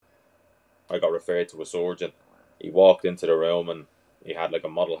I got referred to a surgeon. He walked into the room and he had like a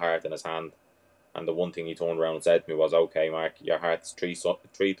model heart in his hand. And the one thing he turned around and said to me was, "Okay, Mark, your heart's three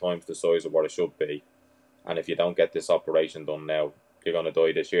times the size of what it should be. And if you don't get this operation done now, you're going to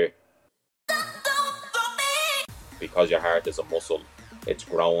die this year. Because your heart is a muscle, it's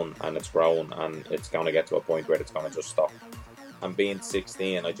grown and it's grown and it's going to get to a point where it's going to just stop." And being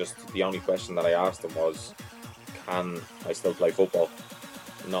 16, the only question that I asked him was, can I still play football?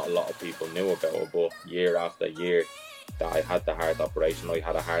 Not a lot of people knew about it, but year after year that I had the heart operation, I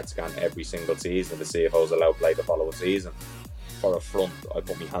had a heart scan every single season to see if I was allowed to play the following season. For a front, I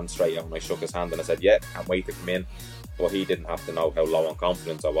put my hand straight out and I shook his hand and I said, "Yeah, can't wait to come in." But he didn't have to know how low on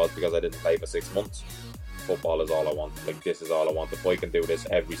confidence I was because I didn't play for 6 months. Football is all I want. Like, this is all I want. If I can do this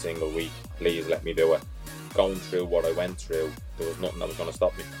every single week, please let me do it. Going through what I went through, there was nothing that was going to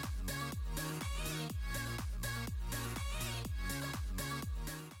stop me.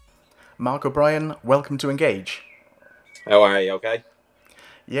 Mark O'Brien, welcome to Engage. How are you? Okay?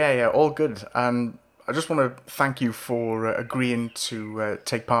 Yeah, all good. And I just want to thank you for agreeing to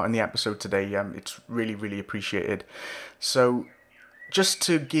take part in the episode today. It's really, really appreciated. So, just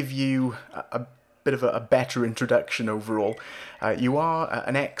to give you a bit of a better introduction overall, you are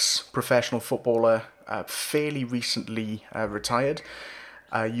an ex-professional footballer, fairly recently retired.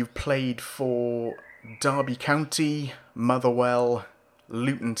 You've played for Derby County, Motherwell,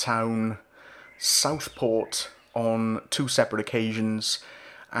 Luton Town, Southport on 2 separate occasions,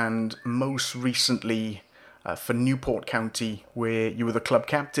 and most recently for Newport County, where you were the club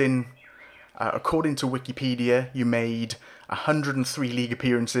captain. According to Wikipedia, you made 103 league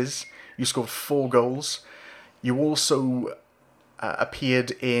appearances. You scored 4 goals. You also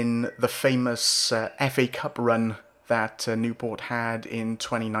appeared in the famous FA Cup run that Newport had in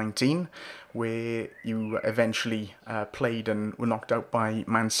 2019, where you eventually played and were knocked out by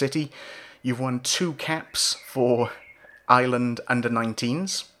Man City. You've won 2 caps for Ireland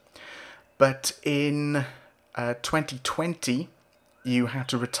under-19s. But in 2020, you had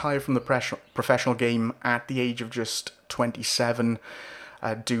to retire from the professional game at the age of just 27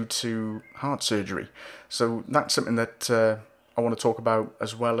 due to heart surgery. So that's something that I want to talk about,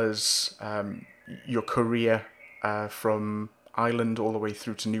 as well as your career from Ireland all the way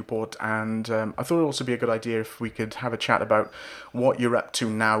through to Newport. And I thought it would also be a good idea if we could have a chat about what you're up to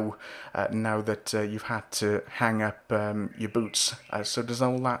now, now that you've had to hang up your boots. So does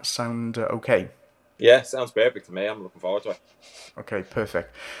all that sound okay? Yeah, sounds perfect to me. I'm looking forward to it. Okay,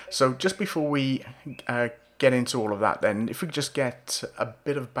 perfect. So just before we get into all of that then, if we could just get a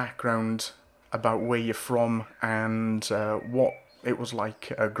bit of background about where you're from and what it was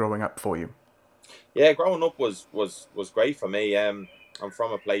like growing up for you. Yeah, growing up was great for me. I'm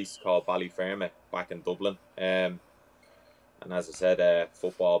from a place called Ballyfermot back in Dublin. And as I said,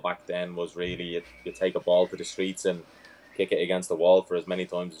 football back then was really, you take a ball to the streets and kick it against the wall for as many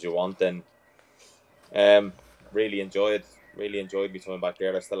times as you want. And really enjoyed my time back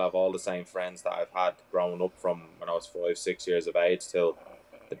there. I still have all the same friends that I've had growing up from when I was 5-6 years of age till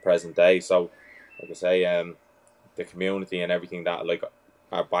the present day. So, like I say, the community and everything that like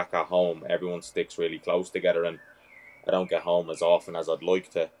are back at home, everyone sticks really close together, and I don't get home as often as I'd like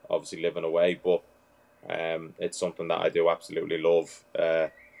to, obviously living away, but it's something that I do absolutely love.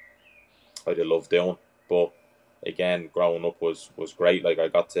 I do love doing. But again, growing up was great. Like, I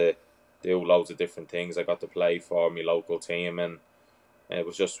got to do loads of different things. I got to play for my local team, and it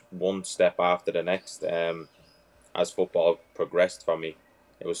was just one step after the next. As football progressed for me,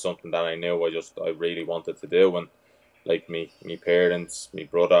 it was something that I knew I really wanted to do. And like me parents, my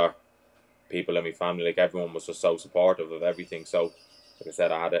brother, people in my family, like everyone was just so supportive of everything. So, like I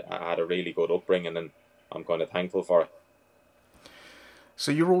said, I had a really good upbringing, and I'm kind of thankful for it.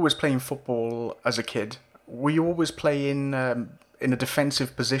 So you were always playing football as a kid. Were you always playing in a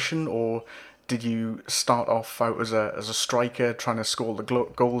defensive position, or did you start off out as a striker, trying to score the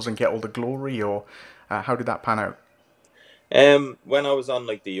goals and get all the glory, or how did that pan out? When I was on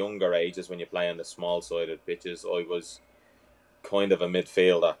like the younger ages, when you play on the small-sided pitches, I was kind of a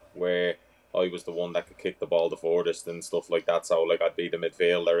midfielder where I was the one that could kick the ball the furthest and stuff like that. So like, I'd be the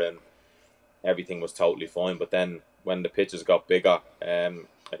midfielder and everything was totally fine. But then when the pitches got bigger,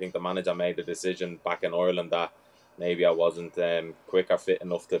 I think the manager made the decision back in Ireland that maybe I wasn't quick or fit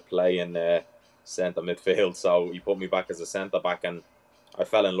enough to play in centre midfield. So he put me back as a centre back, and I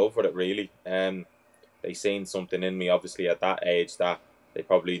fell in love with it really. They seen something in me, obviously at that age, that they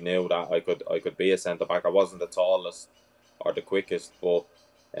probably knew that I could be a centre back. I wasn't the tallest or the quickest, but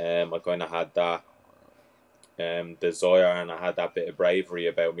I kind of had that desire, and I had that bit of bravery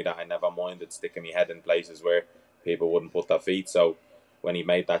about me that I never minded sticking my head in places where people wouldn't put their feet. So when he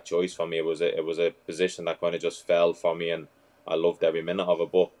made that choice for me, it was a position that kind of just fell for me, and I loved every minute of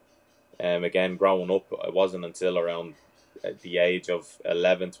it. But again, growing up, it wasn't until around the age of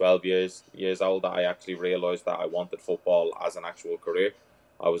 11, 12 years old that I actually realised that I wanted football as an actual career.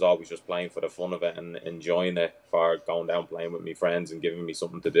 I was always just playing for the fun of it and enjoying it, for going down playing with my friends and giving me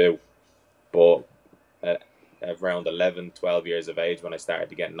something to do. But uh, around 11, 12 years of age, when I started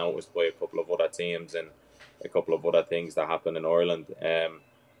to get noticed by a couple of other teams and a couple of other things that happened in Ireland,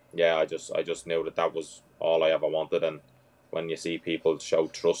 yeah, I just knew that that was all I ever wanted. And when you see people show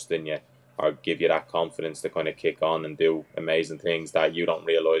trust in you or give you that confidence to kind of kick on and do amazing things that you don't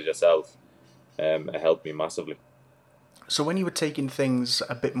realise yourself, it helped me massively. So when you were taking things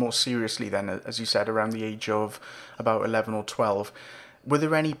a bit more seriously then, as you said, around the age of about 11 or 12, were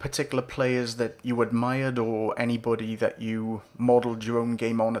there any particular players that you admired or anybody that you modelled your own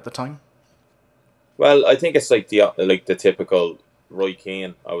game on at the time? Well, I think it's like the typical Roy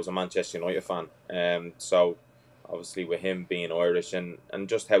Keane. I was a Manchester United fan, so obviously with him being Irish and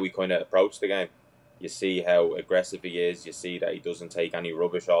just how he kind of approached the game, you see how aggressive he is. You see that he doesn't take any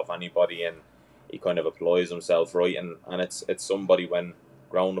rubbish off anybody, and he kind of applies himself right. And it's somebody, when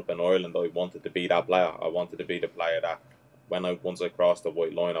growing up in Ireland, I wanted to be that player. I wanted to be the player that once I crossed the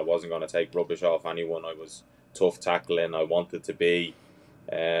white line, I wasn't going to take rubbish off anyone. I was tough tackling. I wanted to be.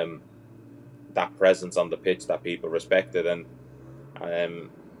 Um, that presence on the pitch that people respected. And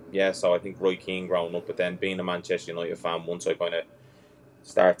yeah, so I think Roy Keane growing up, but then being a Manchester United fan, once I kind of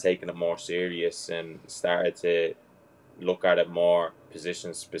started taking it more serious and started to look at it more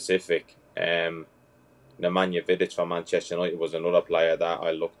position specific, Nemanja Vidic from Manchester United was another player that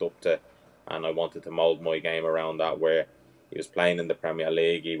I looked up to, and I wanted to mould my game around that, where he was playing in the Premier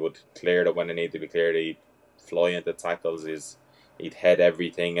League. He would clear it when it needed to be cleared. He'd fly into tackles. He'd head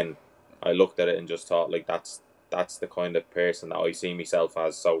everything, and I looked at it and just thought, like, that's the kind of person that I see myself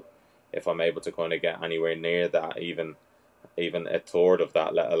as. So if I'm able to kind of get anywhere near that, even a third of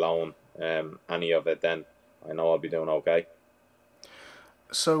that, let alone any of it, then I know I'll be doing okay.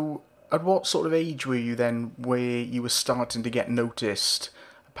 So at what sort of age were you then where you were starting to get noticed,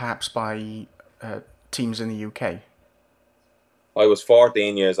 perhaps by teams in the UK? I was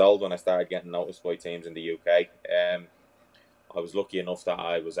 14 years old when I started getting noticed by teams in the UK. I was lucky enough that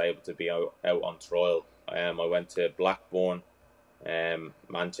I was able to be out on trial. I went to Blackburn,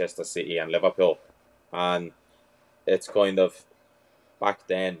 Manchester City, and Liverpool, and it's kind of back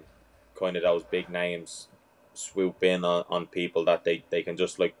then, kind of those big names swoop in on people that they can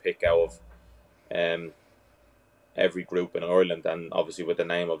just like pick out of um, every group in Ireland, and obviously with the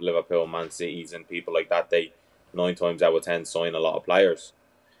name of Liverpool, Man Cities, and people like that, they 9 times out of 10 sign a lot of players.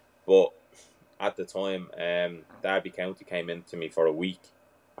 But at the time, Derby County came in to me for a week,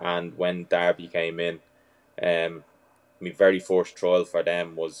 and when Derby came in, my very first trial for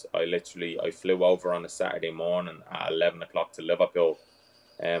them was I flew over on a Saturday morning at 11 o'clock to Liverpool.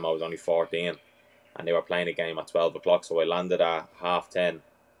 I was only 14, and they were playing a game at 12 o'clock, so I landed at 10:30.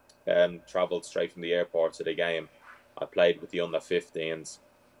 Travelled straight from the airport to the game. I played with the under-15s.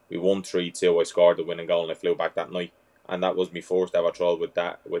 We won 3-2. I scored the winning goal, and I flew back that night. And that was my first ever trial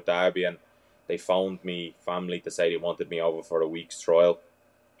with Derby. And they phoned me family to say they wanted me over for a week's trial.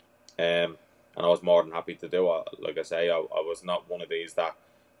 And I was more than happy to do it. Like I say, I was not one of these that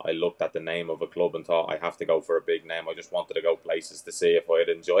I looked at the name of a club and thought I have to go for a big name. I just wanted to go places to see if I'd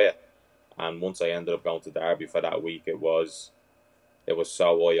enjoy it. And once I ended up going to Derby for that week, it was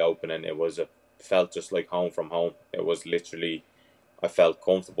so eye opening. Felt just like home from home. It was literally, I felt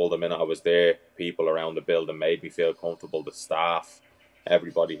comfortable the minute I was there. People around the building made me feel comfortable. The staff,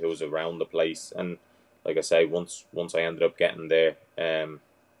 everybody who was around the place, and like I say, once I ended up getting there,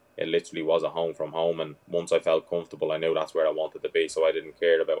 it literally was a home from home. And once I felt comfortable, I knew that's where I wanted to be. So I didn't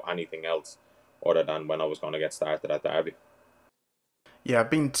care about anything else other than when I was going to get started at Derby. Yeah,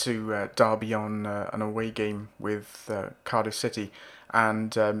 I've been to Derby on an away game with Cardiff City,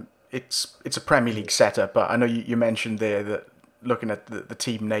 and it's a Premier League setup. But I know you mentioned there that looking at the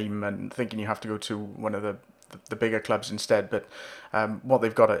team name and thinking you have to go to one of the bigger clubs instead. But what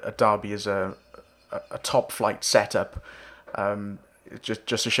they've got at Derby is a top flight setup. It's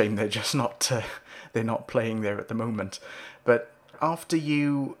just a shame they're just not they're not playing there at the moment. But after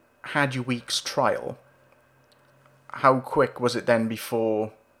you had your week's trial, how quick was it then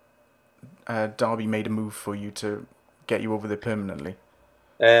before Derby made a move for you to get you over there permanently?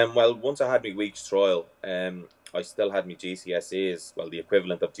 Well, once I had my week's trial, I still had my GCSEs, well, the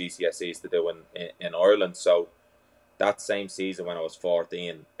equivalent of GCSEs to do in Ireland. So that same season when I was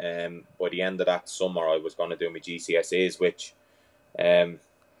 14, by the end of that summer, I was going to do my GCSEs, which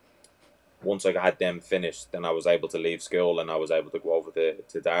once I had them finished, then I was able to leave school and I was able to go over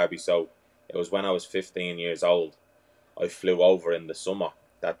to Derby. So it was when I was 15 years old, I flew over in the summer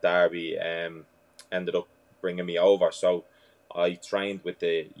that Derby ended up bringing me over. So I trained with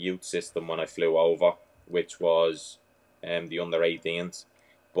the youth system when I flew over, which was the under 18s,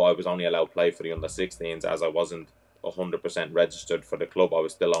 but I was only allowed to play for the under 16s as I wasn't 100% registered for the club. I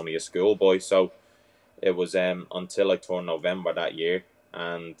was still only a schoolboy. So it was until I turned November that year,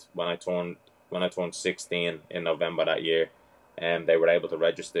 and when I turned 16 in November that year, they were able to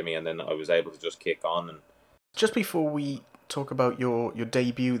register me, and then I was able to just kick on. And Just before we talk about your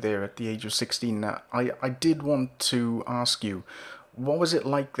debut there at the age of 16, I did want to ask you, what was it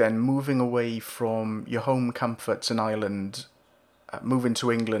like then moving away from your home comforts in Ireland, moving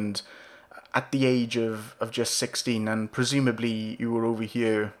to England at the age of just 16, and presumably you were over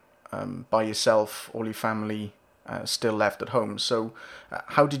here by yourself, all your family still left at home. So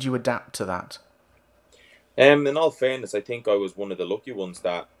how did you adapt to that? in all fairness, I think I was one of the lucky ones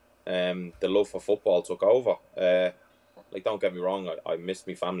that the love for football took over. Like, don't get me wrong, I missed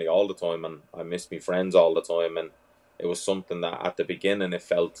my family all the time, and I missed my friends all the time, and it was something that at the beginning it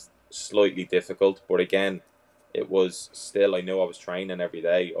felt slightly difficult, but again, it was still, I knew I was training every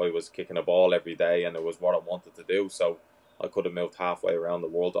day, I was kicking a ball every day, and it was what I wanted to do. So I could have moved halfway around the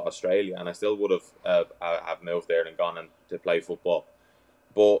world to Australia, and I still would have moved there and gone and to play football.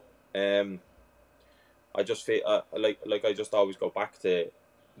 But I just feel like I just always go back to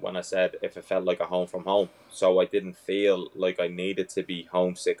when I said if it felt like a home from home. So I didn't feel like I needed to be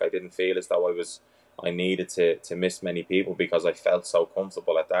homesick. I didn't feel as though I needed to miss many people because I felt so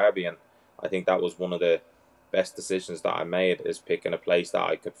comfortable at Derby, and I think that was one of the best decisions that I made, is picking a place that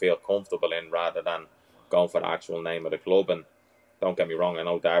I could feel comfortable in rather than going for the actual name of the club. And don't get me wrong, I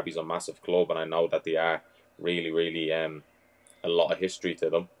know Derby's a massive club, and I know that they are really, really a lot of history to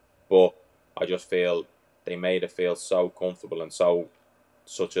them, but I just feel they made it feel so comfortable and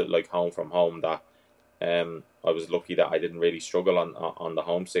such a like home from home that I was lucky that I didn't really struggle on the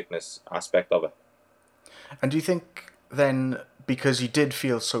homesickness aspect of it. And do you think then, because you did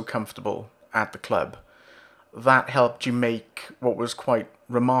feel so comfortable at the club, that helped you make what was quite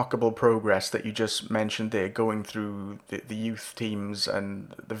remarkable progress that you just mentioned there, going through the youth teams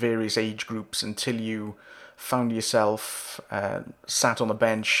and the various age groups until you found yourself sat on the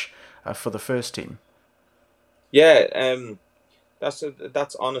bench for the first team? Yeah,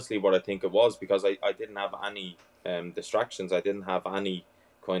 that's honestly what I think it was, because I didn't have any distractions. I didn't have any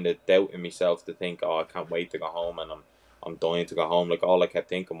kind of doubt in myself to think, oh, I can't wait to go home, and I'm dying to go home. Like, all I kept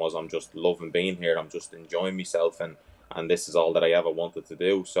thinking was, I'm just loving being here. I'm just enjoying myself, and this is all that I ever wanted to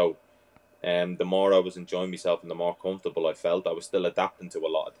do. So the more I was enjoying myself and the more comfortable I felt, I was still adapting to a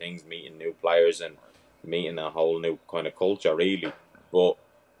lot of things, meeting new players and meeting a whole new kind of culture, really. But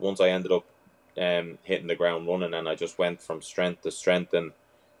once I ended up hitting the ground running, and I just went from strength to strength, and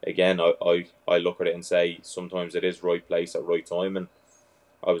again, I look at it and say sometimes it is right place at right time, and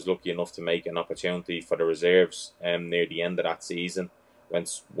I was lucky enough to make an opportunity for the reserves near the end of that season when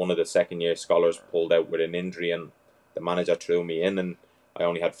one of the second year scholars pulled out with an injury, and the manager threw me in, and I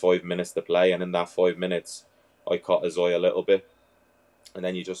only had 5 minutes to play, and in that 5 minutes I caught his eye a little bit, and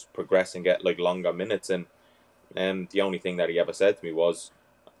then you just progress and get like longer minutes, and the only thing that he ever said to me was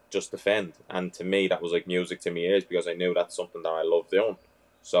just defend, and to me that was like music to my ears, because I knew that's something that I love doing.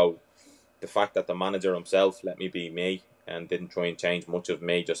 So the fact that the manager himself let me be me and didn't try and change much of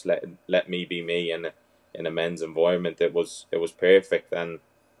me, just let me be me in a men's environment, it was perfect. And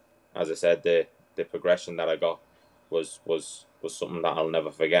as I said, the progression that I got was something that I'll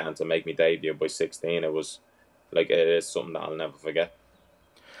never forget. And to make me debut by 16, it is something that I'll never forget.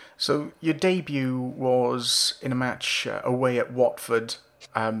 So your debut was in a match away at Watford.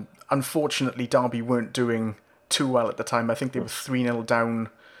 Unfortunately, Derby weren't doing too well at the time. I think they were 3-0 down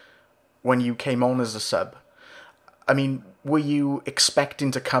when you came on as a sub. I mean, were you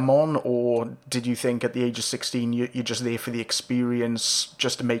expecting to come on, or did you think at the age of 16 you're just there for the experience,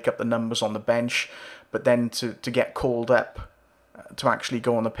 just to make up the numbers on the bench, but then to get called up to actually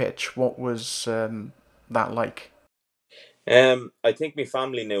go on the pitch? What was that like? I think my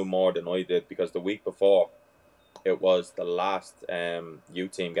family knew more than I did, because the week before it was the last U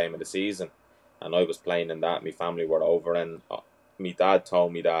team game of the season, and I was playing in that. My family were over, and my dad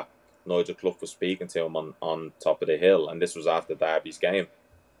told me that Nigel Clough was speaking to him on top of the hill, and this was after Derby's game,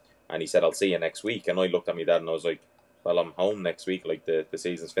 and he said, "I'll see you next week." And I looked at my dad and I was like, "Well, I'm home next week, like the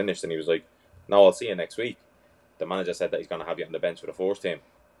season's finished." And he was like, "No, I'll see you next week. The manager said that he's going to have you on the bench for the first team."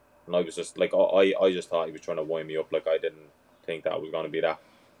 And I was just like, I just thought he was trying to wind me up. Like, I didn't think that was going to be that.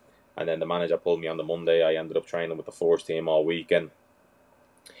 And then the manager pulled me on the Monday. I ended up training with the first team all week, and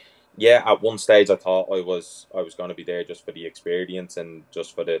Yeah, at one stage I thought I was going to be there just for the experience and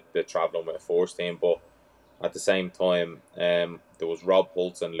just for the travelling with a force team, but at the same time, there was Rob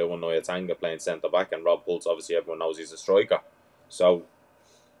Hultz and Lewin Nyatanga playing centre back, and Rob Hultz, obviously everyone knows he's a striker. So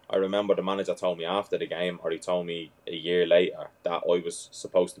I remember the manager told me after the game, or he told me a year later, that I was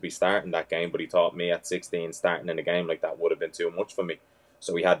supposed to be starting that game, but he thought me at 16 starting in a game like that would have been too much for me.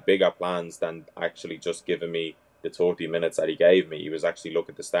 So he had bigger plans than actually just giving me the 30 minutes that he gave me. He was actually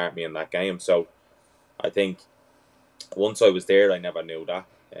looking to start me in that game. So I think once I was there, I never knew that.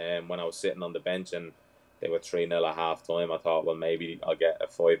 When I was sitting on the bench and they were 3-0 at half time, I thought, well, maybe I'll get a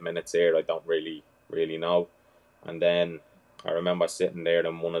 5 minutes here. I don't really know. And then I remember sitting there,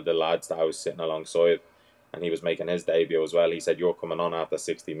 and one of the lads that I was sitting alongside, and he was making his debut as well. He said, "You're coming on after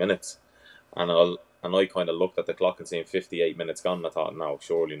 60 minutes." And I kind of looked at the clock and seen 58 minutes gone. And I thought, no,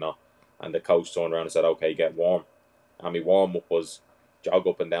 surely not. And the coach turned around and said, "Okay, get warm." And my warm up was jog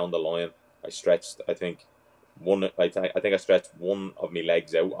up and down the line. I stretched, I think, I stretched one of my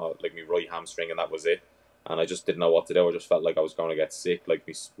legs out, like my right hamstring, and that was it. And I just didn't know what to do. I just felt like I was going to get sick, like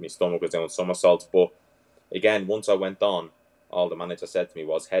my stomach was doing somersaults. But again, once I went on, all the manager said to me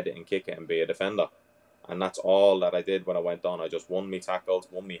was head it and kick it and be a defender. And that's all that I did when I went on. I just won me tackles,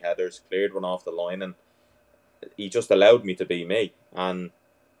 won me headers, cleared one off the line, and he just allowed me to be me. And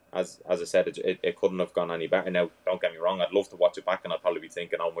as I said, it couldn't have gone any better. Now, don't get me wrong, I'd love to watch it back and I'd probably be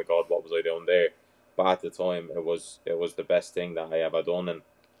thinking, oh my God, what was I doing there? But at the time, it was the best thing that I ever done, and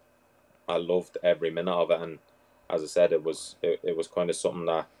I loved every minute of it. And as I said, it was kind of something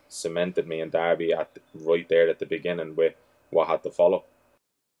that cemented me in Derby right there at the beginning with what had to follow.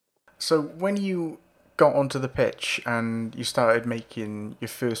 So when you got onto the pitch and you started making your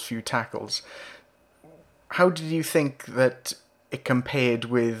first few tackles, how did you think that it compared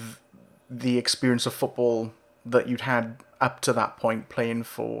with the experience of football that you'd had up to that point, playing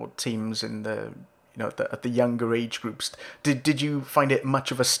for teams in the at the younger age groups? Did you find it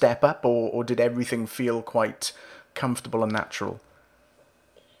much of a step up, or did everything feel quite comfortable and natural?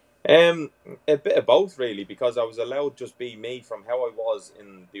 Um, a bit of both really, because I was allowed to just be me from how I was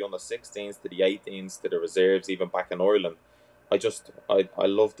in the under 16s to the 18s to the reserves, even back in Ireland. I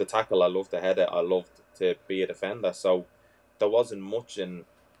loved to tackle, I loved to head it, I loved to be a defender. So there wasn't much in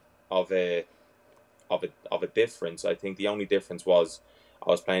of a difference. I think the only difference was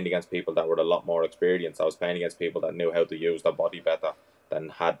I was playing against people that were a lot more experienced. I was playing against people that knew how to use their body better, than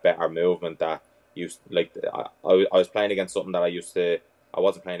had better movement. That used like I was playing against something that I used to. I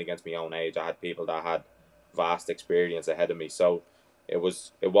wasn't playing against my own age. I had people that had vast experience ahead of me. So it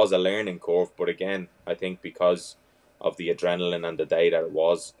was a learning curve. But again, I think because of the adrenaline and the day that it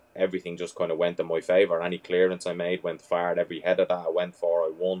was, everything just kind of went in my favour. Any clearance I made went far. Every header that I went for,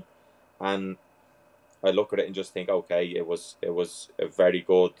 I won. And I look at it and just think, okay, it was a very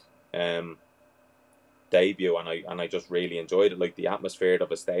good um, debut, and I just really enjoyed it, like the atmosphere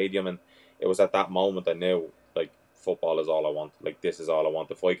of a stadium, and it was at that moment I knew, like, football is all I want. Like, this is all I want.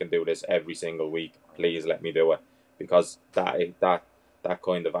 If I can do this every single week, please let me do it, because that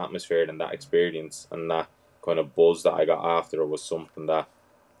kind of atmosphere and that experience and that kind of buzz that I got after it was something that,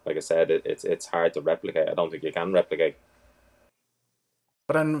 like I said, it's hard to replicate. I don't think you can replicate.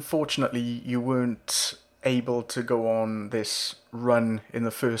 But unfortunately, you weren't able to go on this run in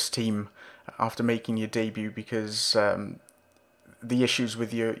the first team after making your debut because the issues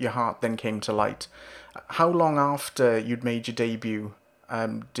with your heart then came to light. How long after you'd made your debut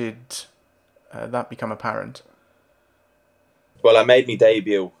did that become apparent? Well, I made my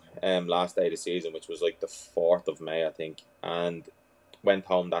debut last day of the season, which was like the 4th of May, I think, and went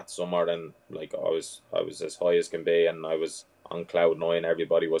home that summer, and like I was as high as can be, and I was on cloud 9.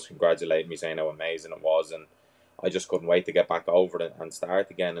 Everybody was congratulating me, saying how amazing it was, and I just couldn't wait to get back over it and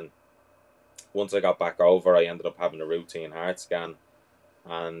start again. And once I got back over, I ended up having a routine heart scan,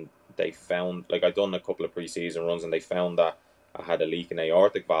 and they found, like, I'd done a couple of pre-season runs, and they found that I had a leak in the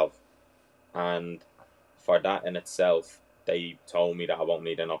aortic valve, and for that in itself, they told me that I won't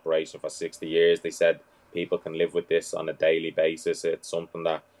need an operation for 60 years. They said people can live with this on a daily basis. It's something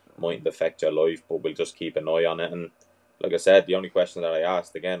that mightn't affect your life, but we'll just keep an eye on it. And like I said, the only question that I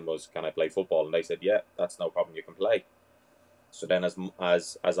asked again was, "Can I play football?" And they said, "Yeah, that's no problem. You can play." So then,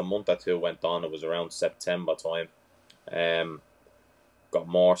 as a month or two went on, it was around September time. Um, got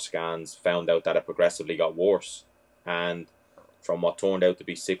more scans, found out that it progressively got worse, and from what turned out to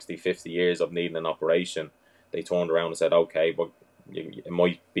be 60, 50 years of needing an operation, they turned around and said, okay, but it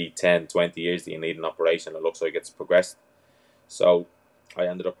might be 10, 20 years that you need an operation. It looks like it's progressed. So I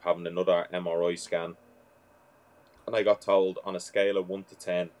ended up having another MRI scan, and I got told on a scale of 1 to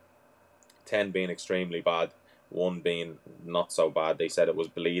 10, 10 being extremely bad, One being not so bad. They said it was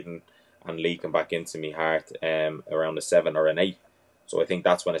bleeding and leaking back into my heart around a 7 or an 8. So I think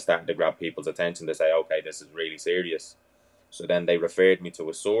that's when it started to grab people's attention to say, okay, this is really serious. So then they referred me to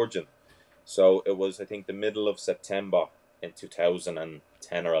a surgeon. So it was, I think, the middle of September in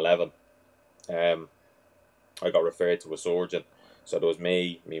 2010 or 11. I got referred to a surgeon. So there was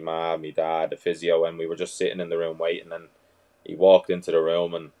me, my mum, my dad, the physio, and we were just sitting in the room waiting. And he walked into the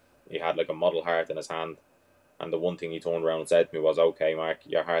room and he had like a model heart in his hand. And the one thing he turned around and said to me was, okay, Mark,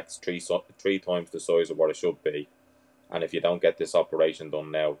 your heart's three times the size of what it should be. And if you don't get this operation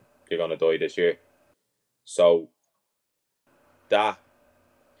done now, you're going to die this year. So that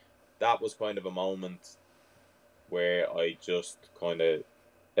was kind of a moment where I just kind of,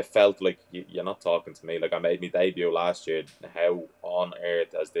 it felt like you're not talking to me. Like, I made my debut last year. How on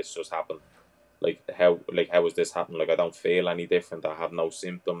earth has this just happened? How has this happened? Like, I don't feel any different. I have no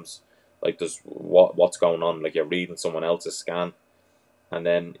symptoms. Like, what's going on? Like, you're reading someone else's scan. And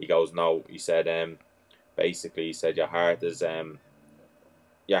then he goes, no. He said, basically, he said your heart is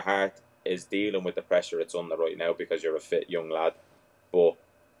dealing with the pressure it's under right now because you're a fit young lad, but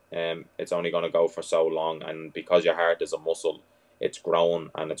it's only going to go for so long, and because your heart is a muscle, it's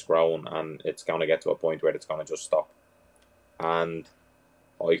grown and it's grown, and it's going to get to a point where it's going to just stop. And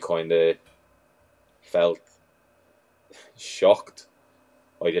I kind of felt shocked.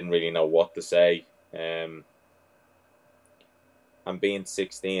 I didn't really know what to say. And being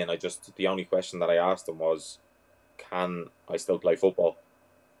 16, the only question that I asked him was, can I still play football?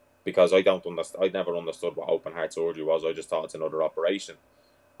 Because I never understood what open heart surgery was. I just thought it's another operation.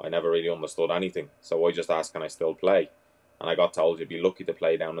 I never really understood anything. So I just asked, can I still play? And I got told you'd be lucky to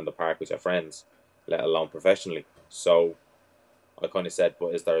play down in the park with your friends, let alone professionally. So I kind of said,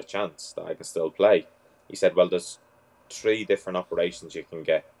 but is there a chance that I can still play? He said, well, there's 3 different operations you can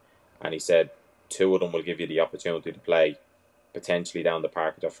get. And he said, 2 of them will give you the opportunity to play potentially down the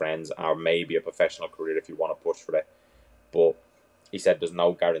park with your friends, or maybe a professional career if you want to push for it. But he said there's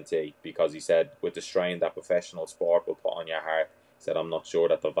no guarantee, because he said with the strain that professional sport will put on your heart, he said I'm not sure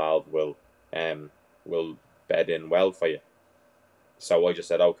that the valve will bed in well for you. So I just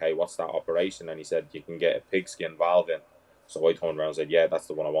said, okay, what's that operation? And he said, you can get a pigskin valve in. So I turned around and said, yeah, that's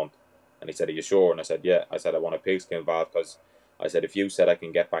the one I want. And he said, are you sure? And I said, yeah. I said, I want a pigskin valve because I said, if you said I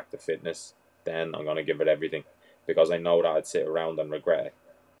can get back to fitness, then I'm going to give it everything, because I know that I'd sit around and regret it.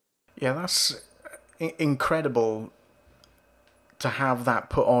 Yeah, that's incredible to have that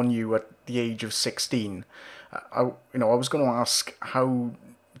put on you at the age of 16. I was going to ask, how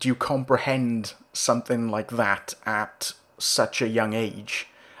do you comprehend something like that at such a young age?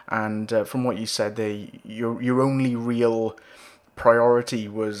 And from what you said there, your only real priority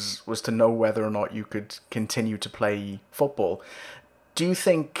was to know whether or not you could continue to play football. Do you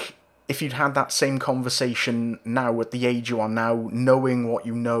think if you'd had that same conversation now at the age you are now, knowing what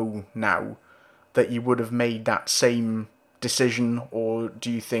you know now, that you would have made that same decision? Or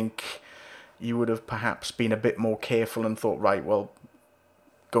do you think you would have perhaps been a bit more careful and thought, right, well,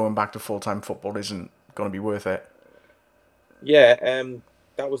 going back to full-time football isn't going to be worth it? Yeah,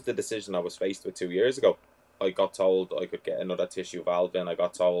 that was the decision I was faced with 2 years ago. I got told I could get another tissue valve in. I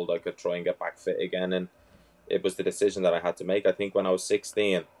got told I could try and get back fit again, and it was the decision that I had to make. I think when I was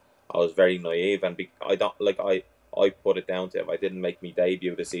 16, I was very naive, and I put it down to, if I didn't make me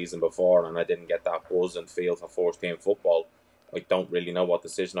debut the season before and I didn't get that buzz and feel for first team football, I don't really know what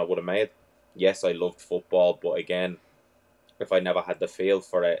decision I would have made. Yes, I loved football, but again, if I never had the feel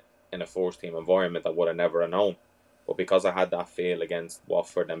for it in a first team environment, I would have never known. But because I had that feel against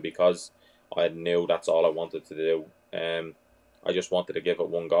Watford, and because I knew that's all I wanted to do, I just wanted to give it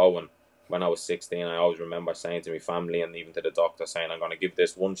one go. And when I was 16, I always remember saying to my family and even to the doctor, saying, I'm going to give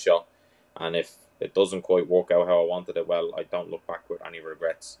this one shot, and if it doesn't quite work out how I wanted it, well, I don't look back with any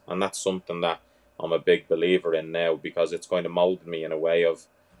regrets. And that's something that I'm a big believer in now, because it's kind of moulded me in a way of,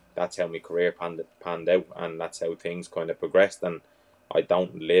 that's how my career panned out, and that's how things kind of progressed. And I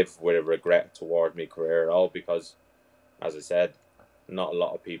don't live with a regret toward my career at all, because, as I said, not a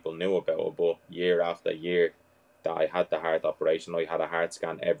lot of people knew about it, but year after year that I had the heart operation, I had a heart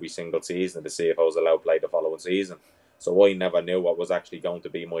scan every single season to see if I was allowed to play the following season. So I never knew what was actually going to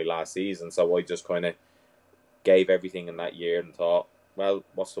be my last season. So I just kind of gave everything in that year and thought, well,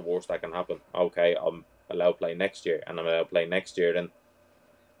 what's the worst that can happen? Okay, I'm allowed to play next year, and I'm allowed to play next year. And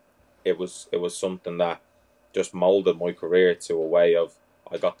it was something that just moulded my career to a way of,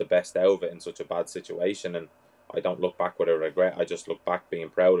 I got the best out of it in such a bad situation, and I don't look back with a regret. I just look back being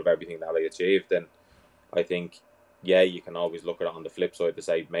proud of everything that I achieved. And I think, yeah, you can always look at it on the flip side to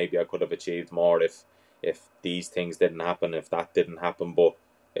say maybe I could have achieved more if these things didn't happen, if that didn't happen. But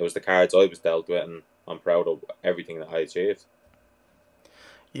it was the cards I was dealt with, and I'm proud of everything that I achieved.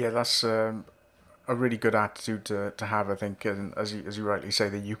 Yeah, that's a really good attitude to have, I think, and as you rightly say,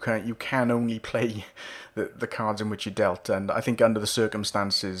 that you can only play the cards in which you're dealt, and I think under the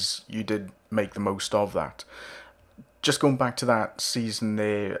circumstances you did make the most of that. Just going back to that season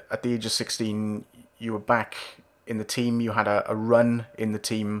there, at the age of 16, you were back in the team. You had a run in the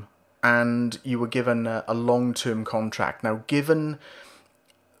team, and you were given a long term contract. Now, given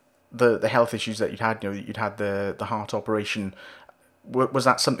the health issues that you'd had, you'd had the heart operation. Was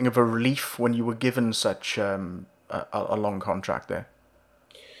that something of a relief when you were given such a long contract there?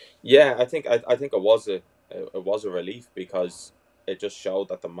 Yeah, I think it was a relief because it just showed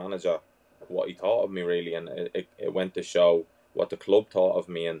that the manager what he thought of me really, and it went to show what the club thought of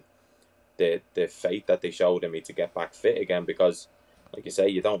me and the faith that they showed in me to get back fit again. Because, like you say,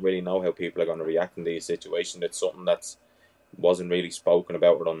 you don't really know how people are going to react in these situations. It's something that's wasn't really spoken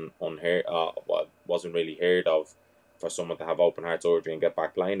about or unheard, wasn't really heard of for someone to have open heart surgery and get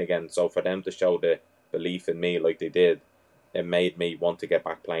back playing again. So for them to show the belief in me like they did, it made me want to get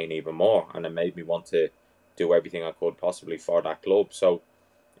back playing even more, and it made me want to do everything I could possibly for that club. So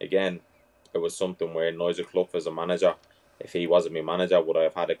again, it was something where Nigel Clough as a manager, if he wasn't my manager, would I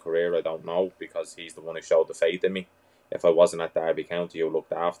have had a career? I don't know, because he's the one who showed the faith in me. If I wasn't at Derby County, who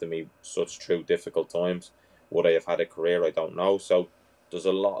looked after me such through difficult times, would I have had a career? I don't know. So there's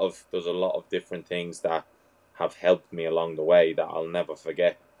a lot of different things that have helped me along the way that I'll never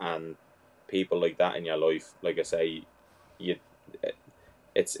forget. And people like that in your life, like I say, you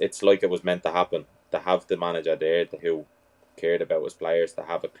it's like it was meant to happen. To have the manager there who cared about his players, to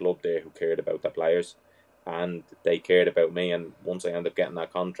have a club there who cared about the players, and they cared about me. And once I ended up getting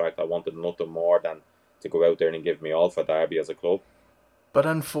that contract, I wanted nothing more than to go out there and give me all for Derby as a club. But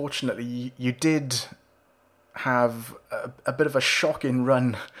unfortunately, you did have a bit of a shocking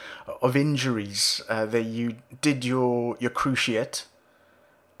run of injuries. That you did your cruciate,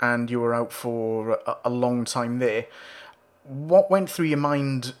 and you were out for a long time there. What went through your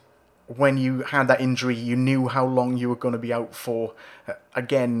mind when you had that injury? You knew how long you were going to be out for.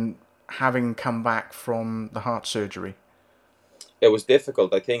 Again, having come back from the heart surgery. It was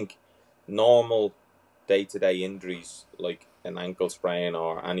difficult. I think normal day to day injuries like an ankle sprain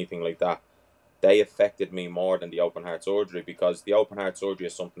or anything like that, they affected me more than the open heart surgery, because the open heart surgery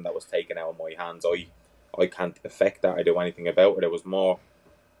is something that was taken out of my hands. I can't affect that. I do anything about it. It was more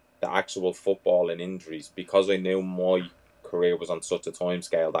the actual football and injuries, because I knew my career was on such a time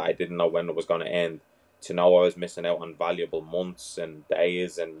scale that I didn't know when it was going to end. To know I was missing out on valuable months and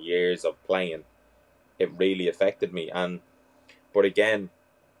days and years of playing, it really affected me. And but again,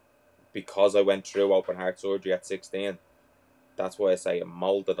 because I went through open heart surgery at 16, that's why I say it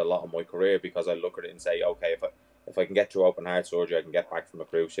molded a lot of my career, because I look at it and say, okay, if I can get through open heart surgery, I can get back from a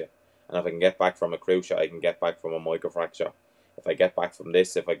cruciate, and if I can get back from a cruciate, I can get back from a microfracture. If I get back from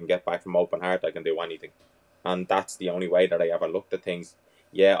this, if I can get back from open heart, I can do anything, and that's the only way that I ever looked at things.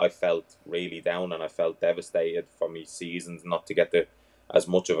 Yeah, I felt really down and I felt devastated for me seasons not to get as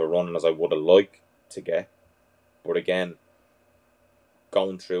much of a run as I would have liked to get. But again,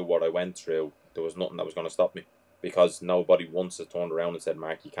 going through what I went through, there was nothing that was going to stop me, because nobody once has turned around and said,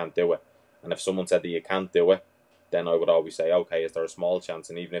 Mark, you can't do it. And if someone said that you can't do it, then I would always say, okay, is there a small chance?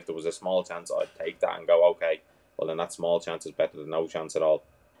 And even if there was a small chance, I'd take that and go, okay, well, then that small chance is better than no chance at all.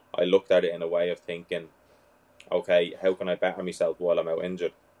 I looked at it in a way of thinking, okay, how can I better myself while I'm out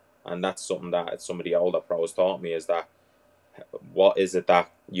injured? And that's something that some of the older pros taught me, is that what is it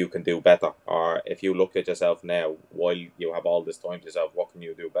that you can do better? Or if you look at yourself now, while you have all this time to yourself, what can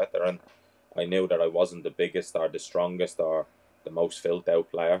you do better? And I knew that I wasn't the biggest or the strongest or the most filled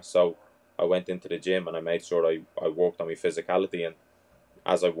out player. So I went into the gym and I made sure I worked on my physicality. And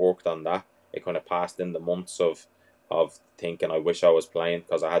as I worked on that, it kind of passed in the months of thinking I wish I was playing,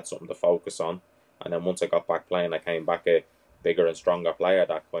 because I had something to focus on. And then once I got back playing, I came back a bigger and stronger player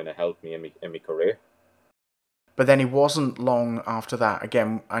that kind of helped me in my career. But then it wasn't long after that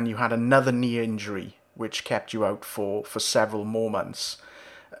again, and you had another knee injury, which kept you out for several more months.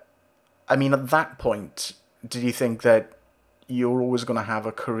 I mean, at that point, did you think that you're always going to have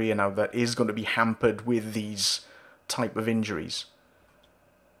a career now that is going to be hampered with these type of injuries?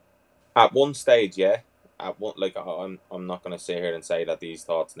 At one stage, yeah. At one, like I'm not going to sit here and say that these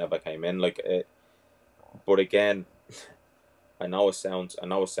thoughts never came in. But again, I know it sounds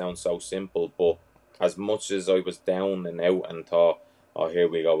so simple, but as much as I was down and out and thought, oh, here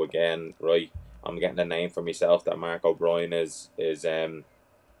we go again, right? I'm getting a name for myself that Mark O'Brien is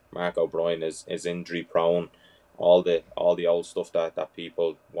injury prone, all the old stuff that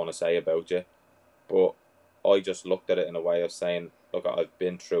people want to say about you. But I just looked at it in a way of saying, look, I've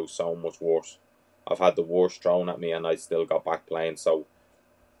been through so much worse. I've had the worst thrown at me and I still got back playing. So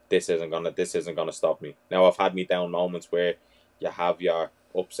this isn't gonna stop me. Now I've had me down moments where you have your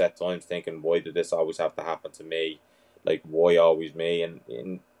upset times, thinking, why did this always have to happen to me? Like, why always me?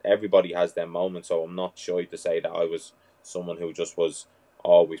 And everybody has them moments. So I'm not shy to say that I was someone who just was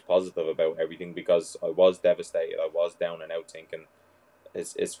always positive about everything, because I was devastated. I was down and out, thinking,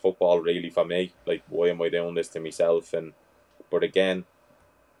 is football really for me? Like, why am I doing this to myself? And but again,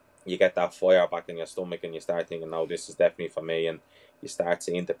 you get that fire back in your stomach and you start thinking, no, this is definitely for me. And you start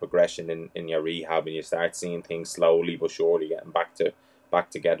seeing the progression in your rehab, and you start seeing things slowly but surely getting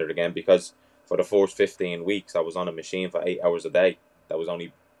back together again. Because for the first 15 weeks I was on a machine for 8 hours a day that was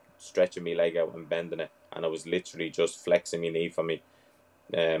only stretching my leg out and bending it, and I was literally just flexing my knee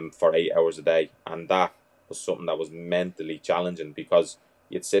for 8 hours a day. And that was something that was mentally challenging, because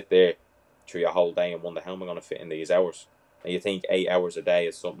you'd sit there through your whole day and wonder, how am I going to fit in these hours? And you think 8 hours a day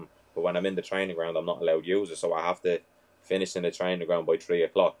is something, but when I'm in the training ground, I'm not allowed to use it. So I have to finish in the training ground by 3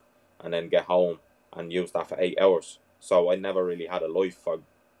 o'clock and then get home and use that for 8 hours. So I never really had a life for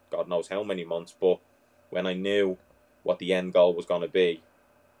God knows how many months. But when I knew what the end goal was going to be,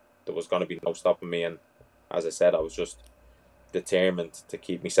 there was going to be no stopping me. And as I said, I was just determined to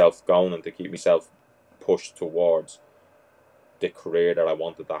keep myself going and to keep myself pushed towards the career that I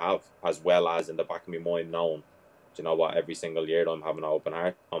wanted to have, as well as in the back of my mind knowing, you know what, every single year I'm having an open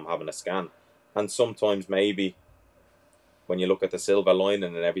heart, I'm having a scan. And sometimes maybe when you look at the silver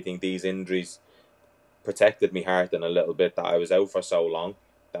lining and everything, these injuries protected my heart in a little bit, that I was out for so long,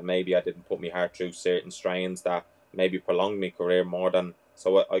 that maybe I didn't put my heart through certain strains that maybe prolonged my career more than.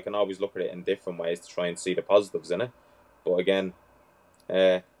 So I can always look at it in different ways to try and see the positives in it. But again,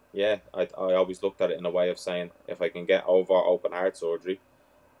 I always looked at it in a way of saying, if I can get over open heart surgery,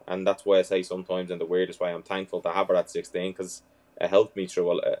 and that's why I say sometimes in the weirdest way, I'm thankful to have it at 16, because it helped me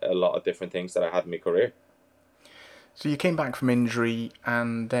through a lot of different things that I had in my career. So you came back from injury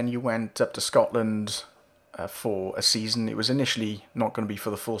and then you went up to Scotland for a season. It was initially not going to be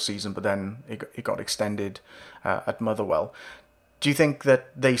for the full season, but then it got extended at Motherwell. Do you think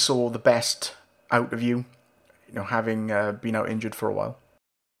that they saw the best out of you, having been out injured for a while?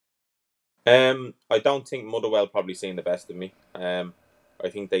 I don't think Motherwell probably seen the best of me. I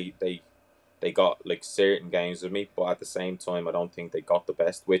think they got like certain games of me, but at the same time, I don't think they got the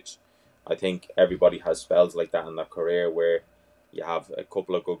best. Which I think everybody has spells like that in their career, where you have a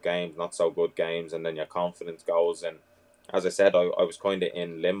couple of good games, not so good games, and then your confidence goes. And as I said, I was kind of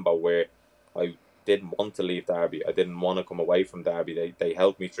in limbo where I didn't want to leave Derby. I didn't want to come away from Derby. They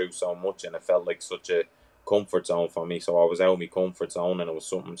helped me through so much, and it felt like such a comfort zone for me. So I was out of my comfort zone, and it was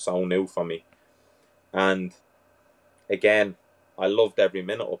something so new for me. And again, I loved every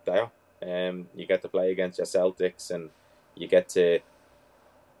minute up there. You get to play against your Celtics, and you get to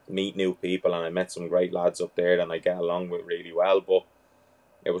meet new people, and I met some great lads up there and I get along with really well. But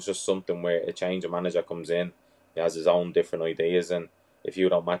it was just something where a change of manager comes in, he has his own different ideas, and if you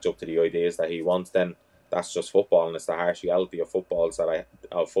don't match up to the ideas that he wants, then that's just football, and it's the harsh reality of football that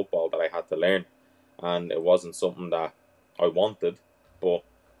I had to learn. And it wasn't something that I wanted, but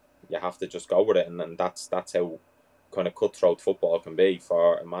you have to just go with it. And that's how kind of cutthroat football can be.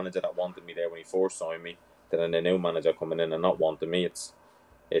 For a manager that wanted me there when he first signed me, to then a new manager coming in and not wanting me,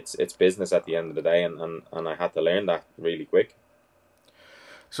 it's business at the end of the day, and I had to learn that really quick.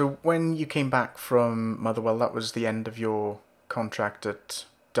 So when you came back from Motherwell, that was the end of your contract at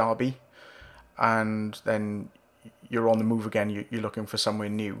Derby, and then you're on the move again. You're looking for somewhere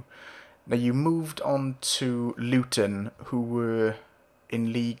new. Now you moved on to Luton, who were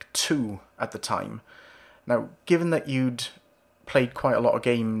in League Two at the time. Now, given that you'd played quite a lot of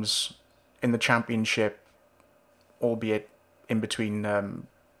games in the Championship, albeit in between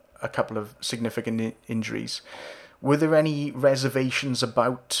a couple of significant injuries, were there any reservations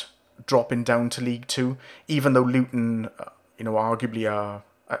about dropping down to League Two, even though Luton, arguably are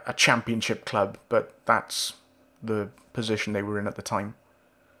a Championship club, but that's the position they were in at the time?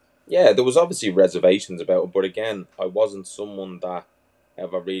 Yeah, there was obviously reservations about it, but again, I wasn't someone that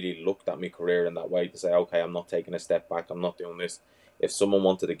ever really looked at my career in that way to say, okay, I'm not taking a step back, I'm not doing this. If someone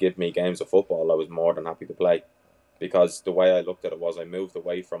wanted to give me games of football, I was more than happy to play. Because the way I looked at it was, I moved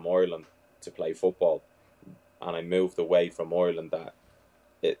away from Ireland to play football, and I moved away from Ireland that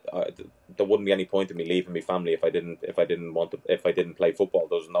there wouldn't be any point in me leaving my family if I didn't play football.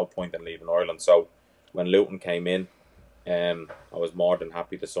 There was no point in leaving Ireland. So when Luton came in, I was more than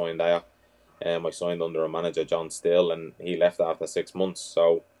happy to sign there. I signed under a manager, John Still, and he left after 6 months.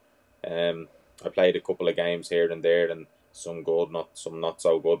 So I played a couple of games here and there, and some good, some not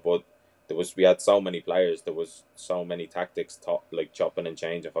so good. But we had so many players. There was so many tactics, like chopping and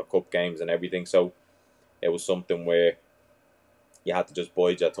changing for cup games and everything. So it was something where you had to just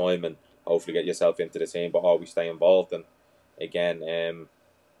bide your time and hopefully get yourself into the team, but always stay involved. And again,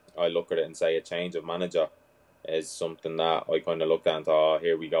 I look at it and say a change of manager is something that I kind of looked at and thought, oh,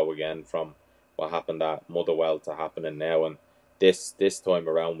 here we go again, from what happened at Motherwell to happening now. And this time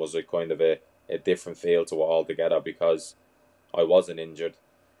around was a kind of a different feel to it altogether, because I wasn't injured.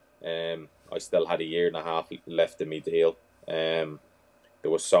 I still had a year and a half left in my deal. There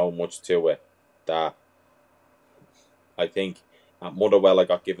was so much to it that I think at Motherwell I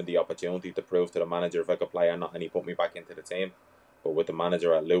got given the opportunity to prove to the manager if I could play or not, and he put me back into the team. But with the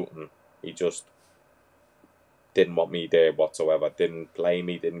manager at Luton, he just didn't want me there whatsoever. Didn't play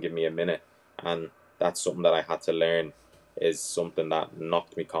me, didn't give me a minute, and that's something that I had to learn. Is something that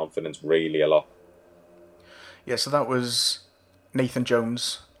knocked me confidence really a lot. Yeah, so that was Nathan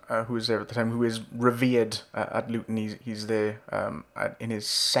Jones, who was there at the time, who is revered at Luton. He's there in his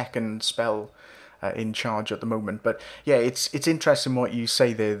second spell in charge at the moment. But yeah, it's interesting what you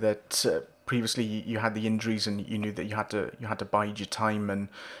say there, that previously you had the injuries and you knew that you had to bide your time and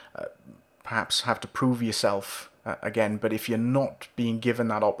perhaps have to prove yourself again. But if you're not being given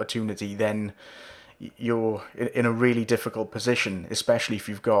that opportunity, then you're in a really difficult position, especially if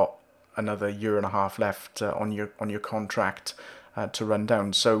you've got another year and a half left on your contract to run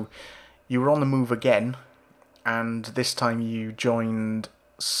down. So you were on the move again, and this time you joined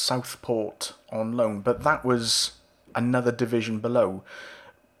Southport on loan, but that was another division below.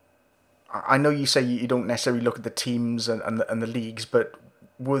 I know you say you don't necessarily look at the teams and the leagues, but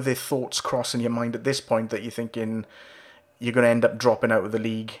were there thoughts crossing your mind at this point that you're thinking you're going to end up dropping out of the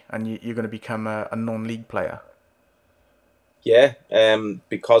league and you're going to become a non-league player? Yeah,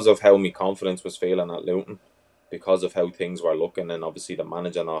 because of how my confidence was feeling at Luton, because of how things were looking, and obviously the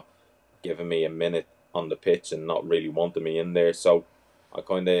manager not giving me a minute on the pitch and not really wanting me in there. So I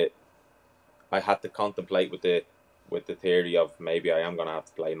had to contemplate with the theory of maybe I am going to have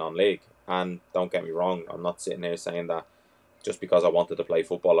to play non-league. And don't get me wrong, I'm not sitting here saying that just because I wanted to play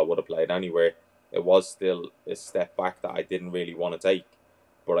football I would have played anywhere. It was still a step back that I didn't really want to take,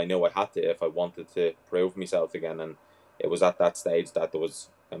 but I knew I had to if I wanted to prove myself again. And it was at that stage that there was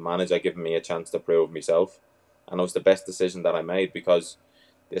a manager giving me a chance to prove myself, and it was the best decision that I made, because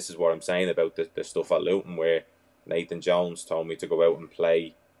this is what I'm saying about the stuff at Luton, where Nathan Jones told me to go out and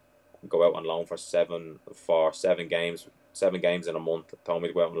play, go out on loan for seven games in a month. Told me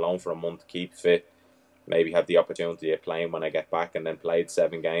to go out on loan for a month, keep fit, maybe have the opportunity of playing when I get back, and then played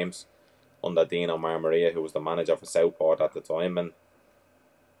 7 games under Dino Marmaria, who was the manager for Southport at the time. And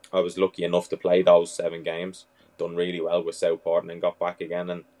I was lucky enough to play those 7 games, done really well with Southport, and then got back again.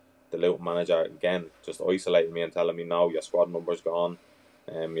 And the Luton manager again just isolated me and telling me, no, your squad number's gone,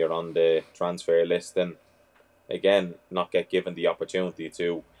 you're on the transfer list. And again, not get given the opportunity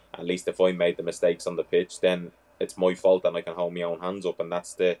to, at least if I made the mistakes on the pitch, then it's my fault and I can hold my own hands up. And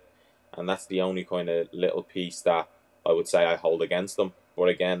that's the only kind of little piece that I would say I hold against them. But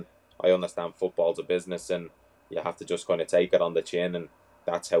again, I understand football's a business and you have to just kind of take it on the chin, and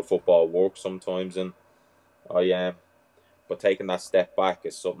that's how football works sometimes. And but taking that step back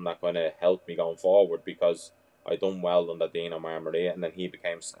is something that kind of helped me going forward, because I done well under Dino Marmaria, and then he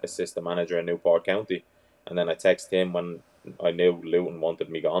became assistant manager in Newport County, and then I texted him when I knew Luton wanted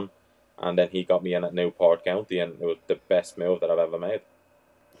me gone, and then he got me in at Newport County, and it was the best move that I've ever made.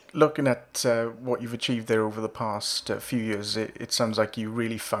 Looking at what you've achieved there over the past few years, it sounds like you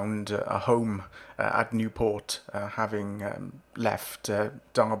really found a home at Newport, having left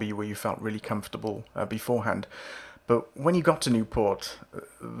Derby, where you felt really comfortable beforehand. But when you got to Newport,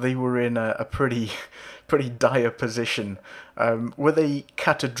 they were in a pretty dire position. Were they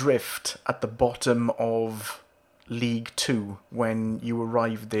cut adrift at the bottom of League Two when you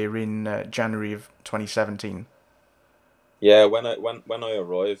arrived there in January of 2017? Yeah, when I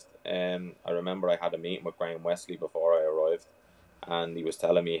arrived, I remember I had a meeting with Graham Wesley before I arrived, and he was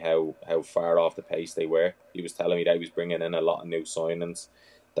telling me how far off the pace they were. He was telling me that he was bringing in a lot of new signings,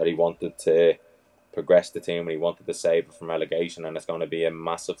 that he wanted to progress the team and he wanted to save it from relegation, and it's going to be a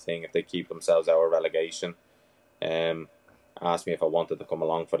massive thing if they keep themselves out of relegation. Asked me if I wanted to come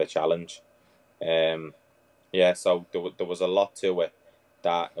along for the challenge. So there was a lot to it,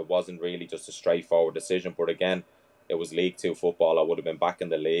 that it wasn't really just a straightforward decision. But again, it was League Two football. I would have been back in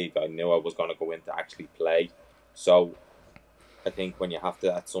the league. I knew I was going to go in to actually play. So I think when you have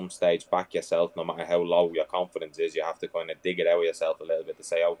to, at some stage, back yourself, no matter how low your confidence is, you have to kind of dig it out of yourself a little bit to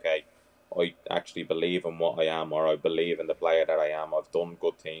say, okay, I actually believe in what I am, or I believe in the player that I am. I've done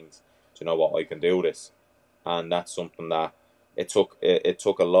good things. Do you know what? I can do this. And that's something that it took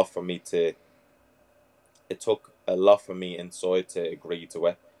a lot for me to it took a lot for me inside to agree to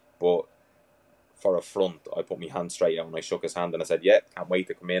it. But for a front, I put my hand straight out and I shook his hand and I said, "Yeah, can't wait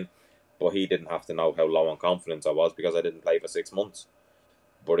to come in." But he didn't have to know how low on confidence I was because I didn't play for 6 months.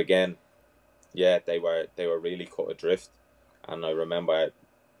 But again, yeah, they were really cut adrift. And I remember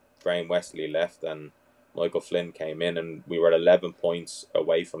Graham Wesley left and Michael Flynn came in, and we were 11 points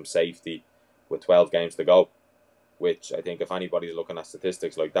away from safety with 12 games to go. Which I think if anybody's looking at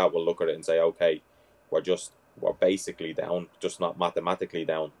statistics like that, will look at it and say, okay, we're basically down, just not mathematically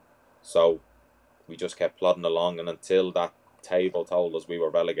down. So we just kept plodding along, and until that table told us we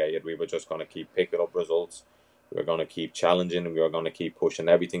were relegated, we were just going to keep picking up results. We were going to keep challenging, and we were going to keep pushing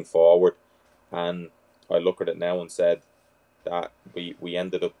everything forward. And I look at it now and said that we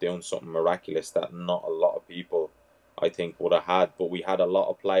ended up doing something miraculous that not a lot of people, I think, would have had. But we had a lot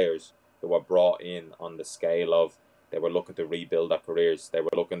of players who were brought in on the scale of they were looking to rebuild their careers. They were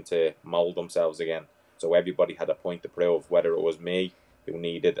looking to mould themselves again. So everybody had a point to prove, whether it was me who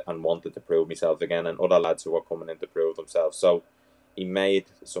needed and wanted to prove myself again, and other lads who were coming in to prove themselves. So he made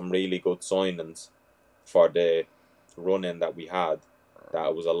some really good signings for the run-in that we had.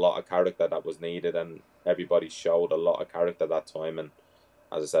 That was a lot of character that was needed, and everybody showed a lot of character that time. And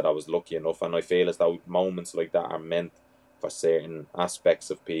as I said, I was lucky enough, and I feel as though moments like that are meant for certain aspects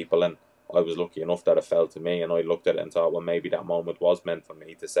of people, and I was lucky enough that it fell to me, and I looked at it and thought, well, maybe that moment was meant for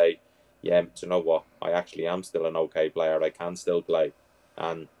me to say, yeah, do you know what, I actually am still an okay player, I can still play.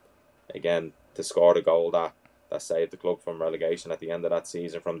 And again, to score the goal that saved the club from relegation at the end of that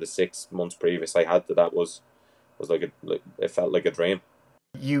season from the 6 months previous I had to that was it felt like a dream.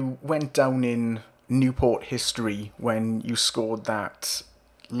 You went down in Newport history when you scored that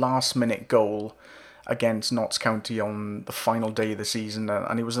last-minute goal against Notts County on the final day of the season,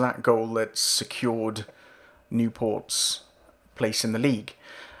 and it was that goal that secured Newport's place in the league.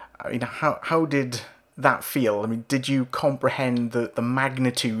 I mean, how did that feel? I mean, did you comprehend the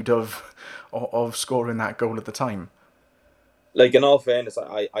magnitude of scoring that goal at the time? Like, in all fairness,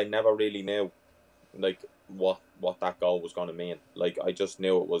 I never really knew like what that goal was going to mean. Like, I just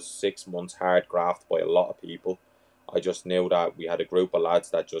knew it was 6 months hard graft by a lot of people. I just knew that we had a group of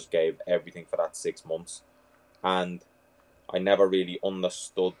lads that just gave everything for that 6 months, and I never really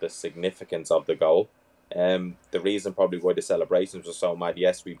understood the significance of the goal. The reason probably why the celebrations were so mad.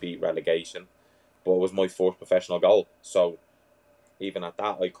 Yes, we beat relegation, but it was my first professional goal. So even at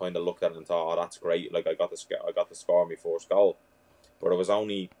that, I kind of looked at it and thought, "Oh, that's great! Like, I got to score my first goal." But it was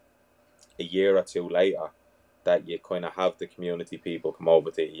only a year or two later that you kind of have the community people come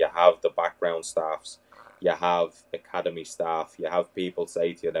over to you. You have the background staffs, you have academy staff, you have people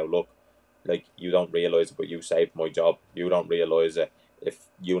say to you, "Now look, like, you don't realise it, but you saved my job. You don't realise it. If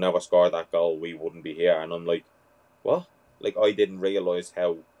you never scored that goal, we wouldn't be here." And I'm like, what? Like, I didn't realise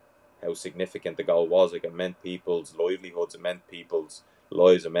how significant the goal was. Like, it meant people's livelihoods, it meant people's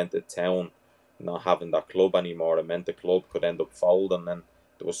lives, it meant the town not having that club anymore. It meant the club could end up folding, and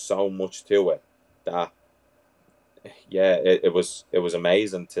there was so much to it that, yeah, it was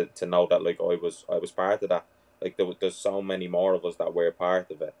amazing to know that, like, I was part of that. Like, there's so many more of us that were part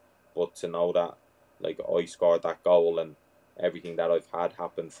of it, but to know that, like, I scored that goal and everything that I've had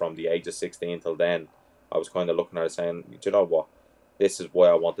happened from the age of 16 till then, I was kind of looking at it saying, do you know what? This is why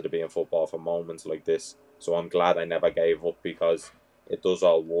I wanted to be in football, for moments like this. So I'm glad I never gave up, because it does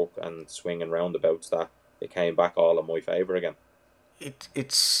all work and swing and roundabouts that it came back all in my favour again.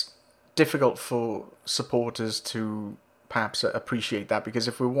 It's difficult for supporters to perhaps appreciate that, because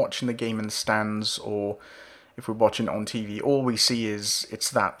if we're watching the game in the stands or if we're watching it on TV, all we see is it's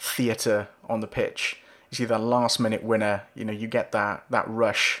that theatre on the pitch. You see that last minute winner, you get that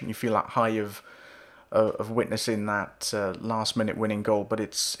rush and you feel that high of witnessing that last minute winning goal, but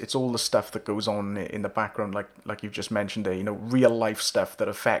it's all the stuff that goes on in the background, like you've just mentioned there, real life stuff that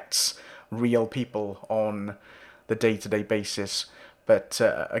affects real people on the day-to-day basis. But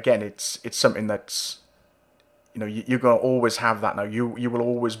again, it's something that's, you're going to always have that now. You will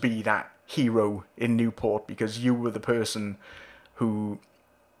always be that hero in Newport because you were the person who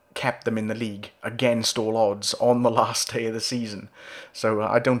kept them in the league against all odds on the last day of the season. So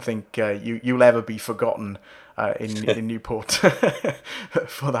I don't think you'll ever be forgotten in Newport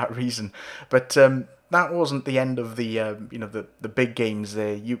for that reason. But that wasn't the end of the big games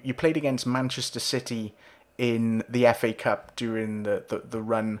there. You played against Manchester City in the FA Cup during the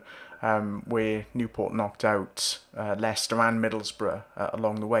run where Newport knocked out Leicester and Middlesbrough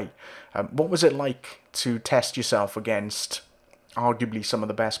along the way. What was it like to test yourself against arguably some of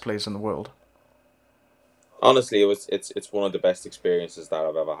the best players in the world? Honestly, it's one of the best experiences that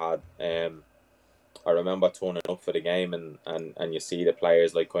I've ever had. I remember turning up for the game, and you see the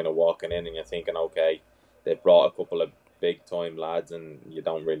players like kind of walking in, and you're thinking, okay, they brought a couple of big time lads, and you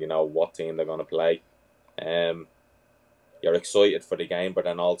don't really know what team they're going to play. Um, you're excited for the game, but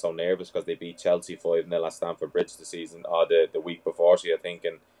then also nervous because they beat Chelsea 5-0 at Stamford Bridge the season or the week before. So you're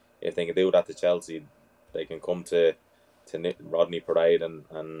thinking, if they can do that to Chelsea, they can come to Rodney Parade,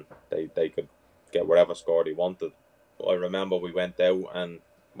 and they could get whatever score they wanted. But I remember we went out, and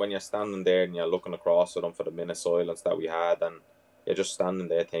when you're standing there and you're looking across at them for the minute silence that we had, and you're just standing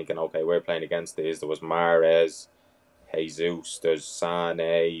there thinking, okay, we're playing against these. There was Mahrez, Jesus, there's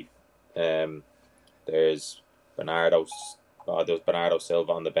Sané, there's Bernardo. There's Bernardo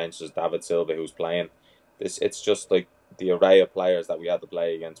Silva on the bench. There's David Silva who's playing. It's just like the array of players that we had to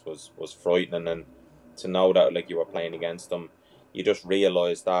play against was frightening, and to know that like you were playing against them, you just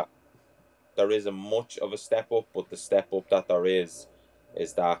realise that there isn't much of a step up, but the step up that there is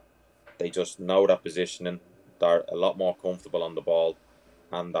that they just know their positioning. They're a lot more comfortable on the ball,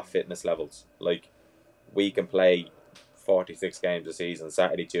 and their fitness levels. Like, we can play 46 games a season,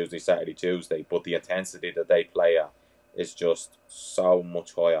 Saturday, Tuesday, but the intensity that they play at is just so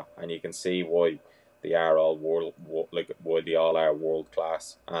much higher, and you can see why they are all why they all are world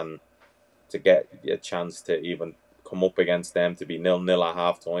class. And to get a chance to even come up against them, to be 0-0 at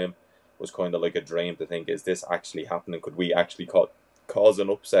half time, was kind of like a dream. To think, is this actually happening? Could we actually cause an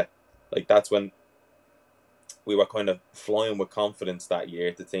upset? Like, that's when we were kind of flying with confidence that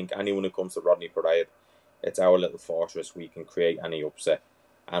year, to think anyone who comes to Rodney Parade, it's our little fortress. We can create any upset.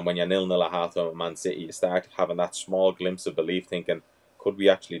 And when you're 0-0 at half time at Man City, you start having that small glimpse of belief, thinking, could we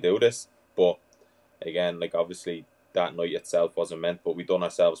actually do this? But again, like, obviously that night itself wasn't meant, but we done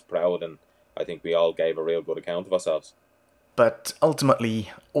ourselves proud, and I think we all gave a real good account of ourselves. But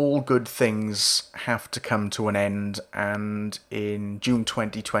ultimately, all good things have to come to an end, and in June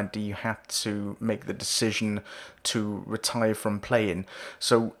 2020, you had to make the decision to retire from playing.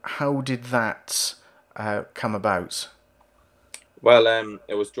 So how did that come about? Well,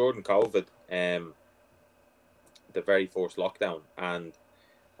 it was during COVID, the very first lockdown, and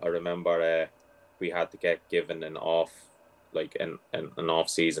I remember we had to get given an off, like an off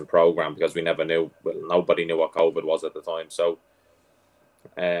season program, because we never knew. Well, nobody knew what COVID was at the time. So,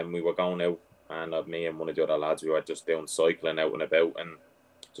 we were going out, and me and one of the other lads, we were just doing cycling out and about, and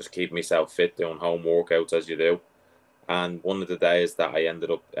just keeping myself fit, doing home workouts as you do. And one of the days that I ended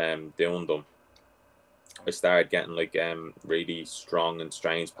up doing them, I started getting like really strong and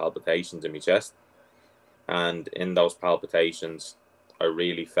strange palpitations in my chest, and in those palpitations, I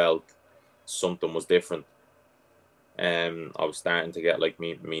really felt something was different. I was starting to get like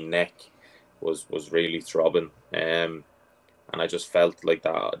me neck was really throbbing, and I just felt like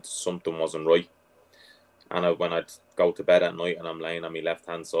that something wasn't right. And when I'd go to bed at night and I'm laying on my left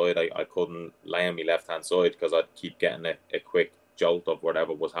hand side, I couldn't lay on my left hand side because I'd keep getting a quick jolt of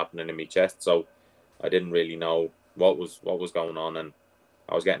whatever was happening in my chest. So I didn't really know what was going on, and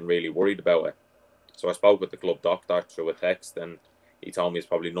I was getting really worried about it. So I spoke with the club doctor through a text, and he told me it's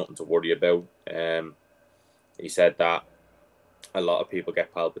probably nothing to worry about. He said that a lot of people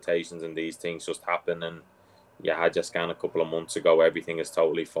get palpitations and these things just happen, and you had your scan a couple of months ago, everything is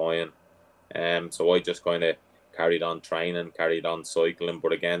totally fine. So I just kind of carried on training, carried on cycling,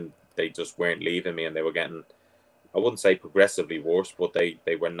 but again, they just weren't leaving me, and they were getting, I wouldn't say progressively worse, but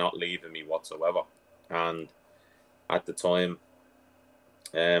they were not leaving me whatsoever. And at the time,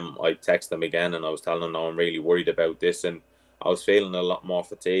 I texted them again, and I was telling them, no, I'm really worried about this, and I was feeling a lot more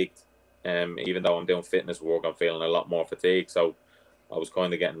fatigued. Even though I'm doing fitness work, I'm feeling a lot more fatigued. So I was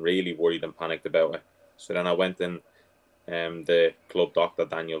kind of getting really worried and panicked about it. So then I went in, the club doctor,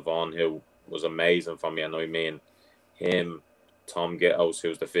 Daniel Vaughan, who was amazing for me. And I mean, him, Tom Gittos,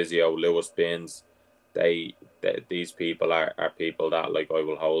 who's the physio, Lewis Binns, these people are people that like I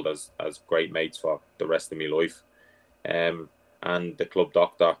will hold as great mates for the rest of my life. And the club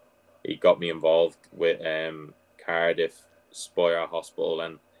doctor, he got me involved with Cardiff Spire Hospital,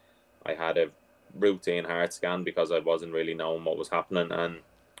 and I had a routine heart scan because I wasn't really knowing what was happening, and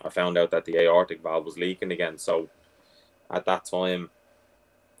I found out that the aortic valve was leaking again. So at that time,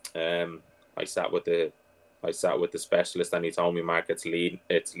 I sat with the specialist, and he told me, Mark, it's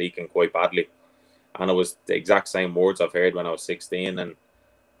leaking quite badly. And it was the exact same words I've heard when I was 16, and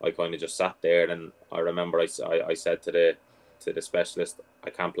I kind of just sat there. And I remember I said to the specialist, I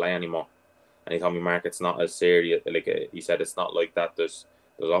can't play anymore. And he told me, Mark, it's not as serious. Like, he said, it's not like that. There's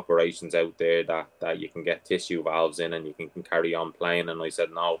operations out there that you can get tissue valves in, and you can carry on playing. And I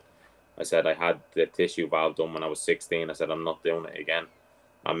said, no. I said, I had the tissue valve done when I was 16. I said, I'm not doing it again.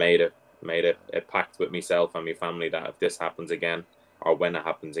 I made a pact with myself and my family that if this happens again, or when it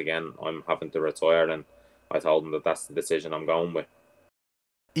happens again, I'm having to retire. And I told them that that's the decision I'm going with.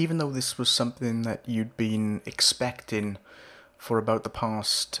 Even though this was something that you'd been expecting for about the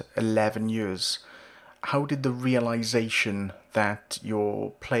past 11 years, how did the realization that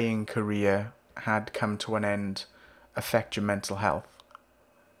your playing career had come to an end affect your mental health?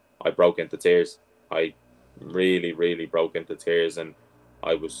 I broke into tears. I really, really broke into tears, and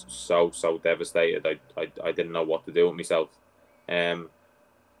I was so devastated. I didn't know what to do with myself. Um,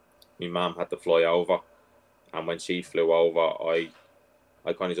 my mum had to fly over, and when she flew over,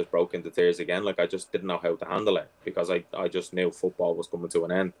 I kind of just broke into tears again. Like I just didn't know how to handle it because I just knew football was coming to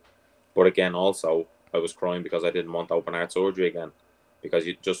an end. But again, also I was crying because I didn't want open heart surgery again, because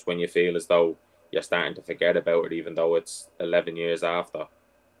you just when you feel as though you're starting to forget about it, even though it's 11 years after,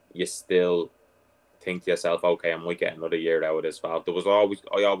 you still think to yourself, okay, I might get another year out of this valve.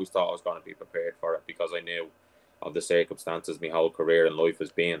 I always thought I was going to be prepared for it because I knew of the circumstances my whole career in life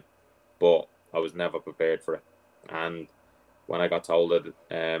has been, but I was never prepared for it. And when I got told that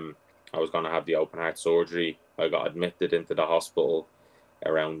I was going to have the open heart surgery, I got admitted into the hospital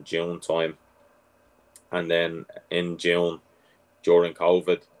around June time, and then in June during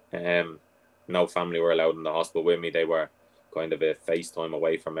COVID, no family were allowed in the hospital with me. They were kind of a FaceTime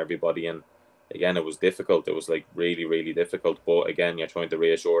away from everybody, and again, it was difficult. It was like really, really difficult. But again, you're trying to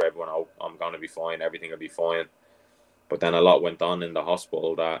reassure everyone, "Oh, I'm going to be fine. Everything will be fine." But then a lot went on in the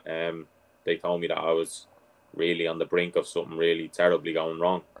hospital that they told me that I was really on the brink of something really terribly going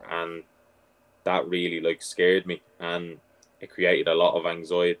wrong, and that really like scared me, and it created a lot of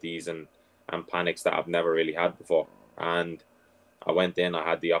anxieties and panics that I've never really had before. And I went in, I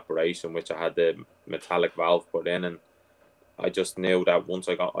had the operation, which I had the metallic valve put in, and I just knew that once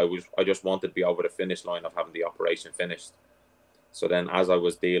I just wanted to be over the finish line of having the operation finished. So then, as I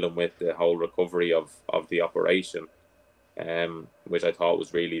was dealing with the whole recovery of the operation, which I thought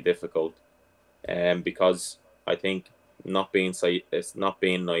was really difficult, because I think it's not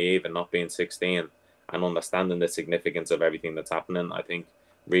being naive and not being 16 and understanding the significance of everything that's happening, I think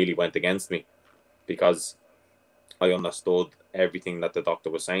really went against me, because I understood everything that the doctor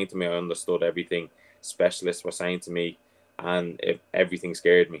was saying to me. I understood everything specialists were saying to me, and everything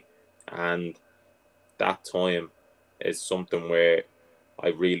scared me. And that time is something where I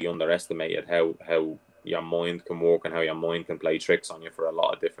really underestimated how your mind can work and how your mind can play tricks on you for a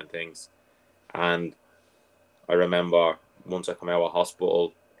lot of different things. And I remember once I come out of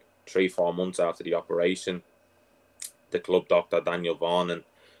hospital, 3-4 months after the operation, the club doctor Daniel Vaughan, and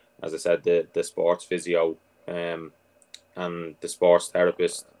as I said, the sports physio, and the sports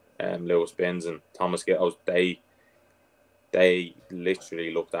therapist, Lewis Binns and Thomas Gittos, they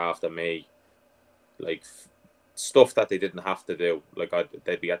literally looked after me like stuff that they didn't have to do. Like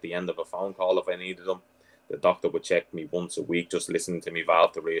they'd be at the end of a phone call if I needed them. The doctor would check me once a week, just listening to me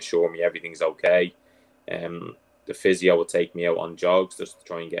valve to reassure me everything's okay. The physio would take me out on jogs just to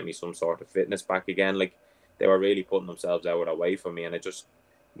try and get me some sort of fitness back again. Like they were really putting themselves out of their way for me, and it just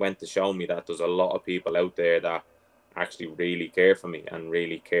went to show me that there's a lot of people out there that actually really care for me and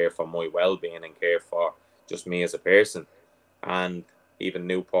really care for my well-being and care for just me as a person. And even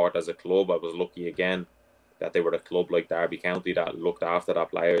Newport as a club, I was lucky again that they were a club like Derby County that looked after their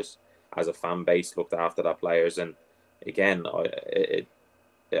players, as a fan base looked after their players. And again,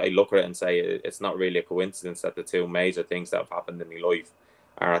 I look at it and say it's not really a coincidence that the two major things that have happened in my life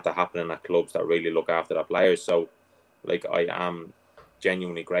are at happening at clubs that really look after their players. So, like, I am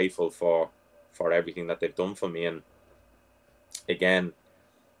genuinely grateful for everything that they've done for me. And again,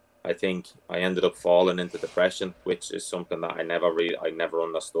 I think I ended up falling into depression, which is something that I never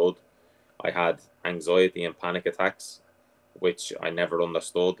understood. I had anxiety and panic attacks, which I never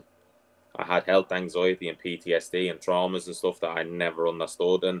understood. I had health anxiety and PTSD and traumas and stuff that I never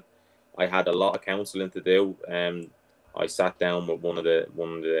understood, and I had a lot of counselling to do. I sat down with one of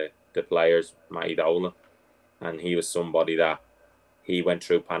the players, Matty Dolan, and he was somebody that he went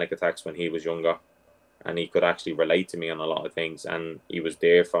through panic attacks when he was younger, and he could actually relate to me on a lot of things, and he was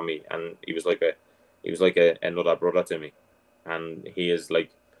there for me, and he was like another brother to me, and he is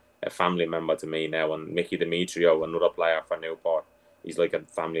like a family member to me now. And Mickey Demetrio, another player for Newport, he's like a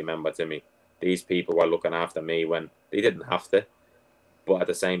family member to me. These people were looking after me when they didn't have to, but at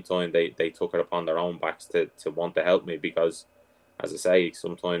the same time they took it upon their own backs to want to help me, because as I say,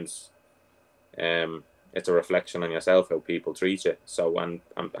 sometimes it's a reflection on yourself how people treat you. So and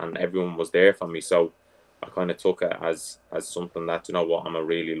everyone was there for me, so I kind of took it as something that, you know what, I'm a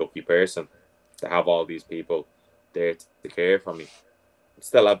really lucky person to have all these people there to care for me.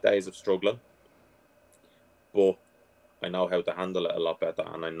 Still have days of struggling, but I know how to handle it a lot better,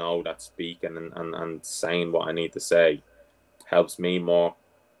 and I know that speaking and saying what I need to say helps me more.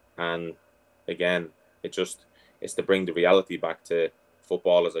 And again, it just it's to bring the reality back to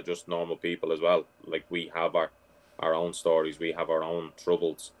footballers are just normal people as well. Like we have our own stories, we have our own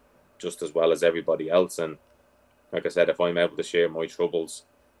troubles, just as well as everybody else. And like I said, if I'm able to share my troubles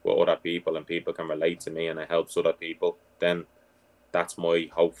with other people and people can relate to me and it helps other people, then that's my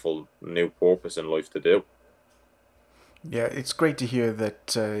hopeful new purpose in life to do. Yeah, it's great to hear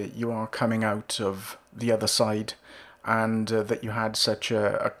that you are coming out of the other side, and that you had such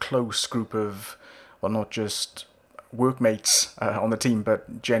a close group of, well, not just workmates on the team,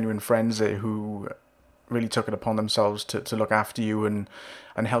 but genuine friends who really took it upon themselves to look after you and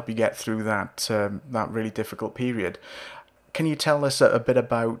help you get through that really difficult period. Can you tell us a bit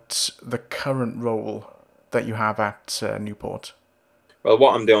about the current role that you have at Newport? Well,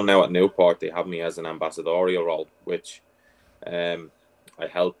 what I'm doing now at Newport, they have me as an ambassadorial role, which um, I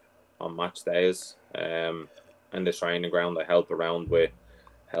help on match days. In the training ground, I help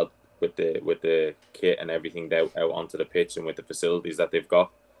with the kit and everything out onto the pitch and with the facilities that they've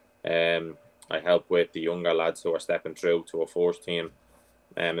got. Um, I help with the younger lads who are stepping through to a first team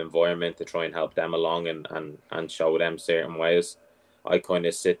environment to try and help them along and show them certain ways. I kind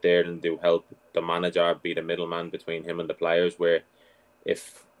of sit there and do help the manager be the middleman between him and the players, where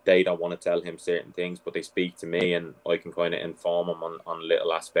if they don't want to tell him certain things, but they speak to me and I can kind of inform them on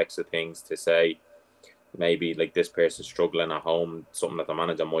little aspects of things to say, maybe like this person's struggling at home, something that the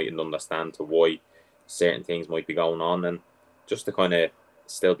manager mightn't understand to why certain things might be going on, and just to kind of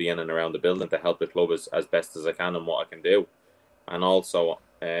still be in and around the building to help the club as best as I can and what I can do. And also,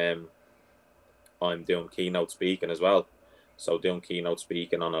 I'm doing keynote speaking as well. So doing keynote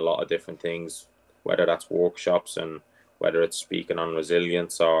speaking on a lot of different things, whether that's workshops and whether it's speaking on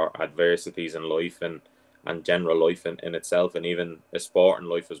resilience or adversities in life and general life in itself, and even a sport in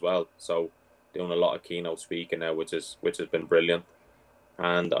life as well. So doing a lot of keynote speaking now, which has been brilliant.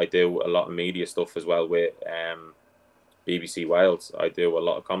 And I do a lot of media stuff as well with BBC Wales. I do a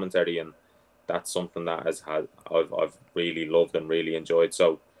lot of commentary, and that's something that I've really loved and really enjoyed.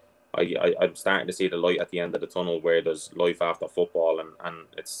 So I'm starting to see the light at the end of the tunnel, where there's life after football, and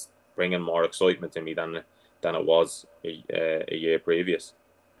it's bringing more excitement to me than it was a year previous.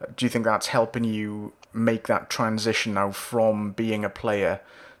 Do you think that's helping you make that transition now from being a player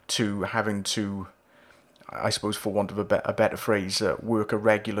to having to, I suppose, for want of a better phrase, work a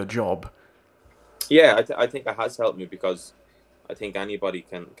regular job? Yeah, I think it has helped me, because I think anybody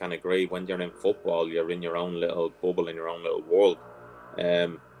can agree, when you're in football, you're in your own little bubble, in your own little world.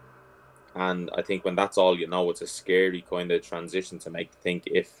 Um, and I think when that's all you know, it's a scary kind of transition to make. Think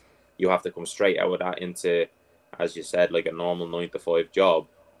if you have to come straight out of that into, as you said, like a normal 9 to 5 job,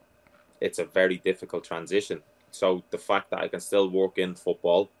 it's a very difficult transition. So the fact that I can still work in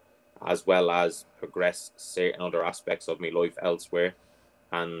football as well as progress certain other aspects of my life elsewhere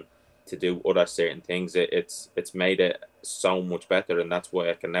and to do other certain things, it's made it so much better, and that's why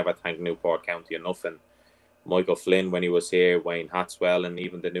I can never thank Newport County enough. And Michael Flynn when he was here, Wayne Hatswell, and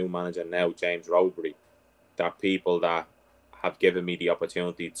even the new manager now, James Rowbury, they're people that have given me the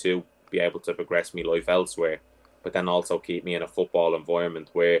opportunity to be able to progress my life elsewhere, but then also keep me in a football environment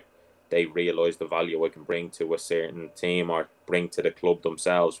where they realise the value I can bring to a certain team or bring to the club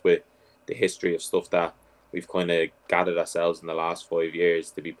themselves, with the history of stuff that we've kind of gathered ourselves in the last 5 years,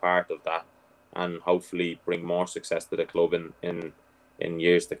 to be part of that and hopefully bring more success to the club in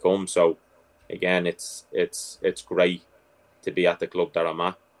years to come. So again, it's great to be at the club that I'm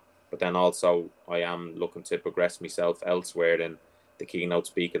at, but then also I am looking to progress myself elsewhere in the keynote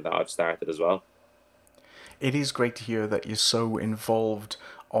speaking that I've started as well. It is great to hear that you're so involved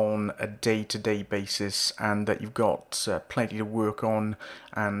on a day-to-day basis and that you've got plenty to work on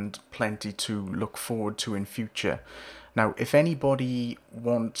and plenty to look forward to in future. Now, if anybody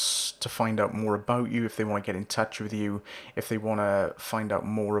wants to find out more about you, if they want to get in touch with you, if they want to find out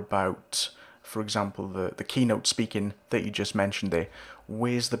more about, for example, the keynote speaking that you just mentioned there,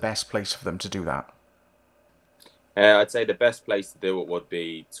 where's the best place for them to do that? I'd say the best place to do it would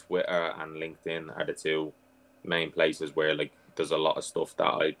be Twitter and LinkedIn are the two main places where like there's a lot of stuff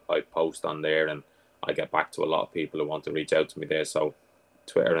that I post on there, and I get back to a lot of people who want to reach out to me there. So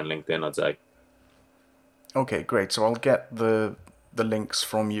Twitter and LinkedIn, I'd say. Okay, great. So I'll get the links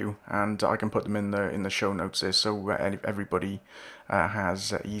from you, and I can put them in the show notes there, so everybody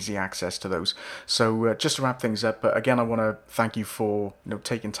has easy access to those. So just to wrap things up, again, I want to thank you for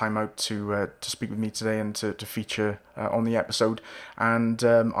taking time out to speak with me today and to feature on the episode. And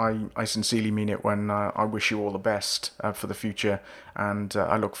I sincerely mean it when I wish you all the best for the future, and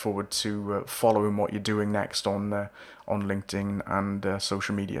I look forward to following what you're doing next on LinkedIn and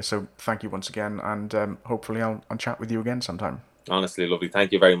social media. So thank you once again, and hopefully I'll chat with you again sometime. Honestly, lovely.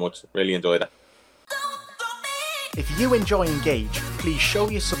 Thank you very much. Really enjoyed it. If you enjoy Engage, please show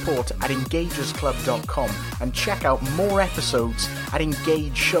your support at engagersclub.com and check out more episodes at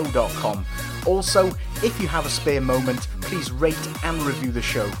engageshow.com. Also, if you have a spare moment, please rate and review the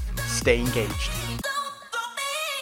show. Stay engaged.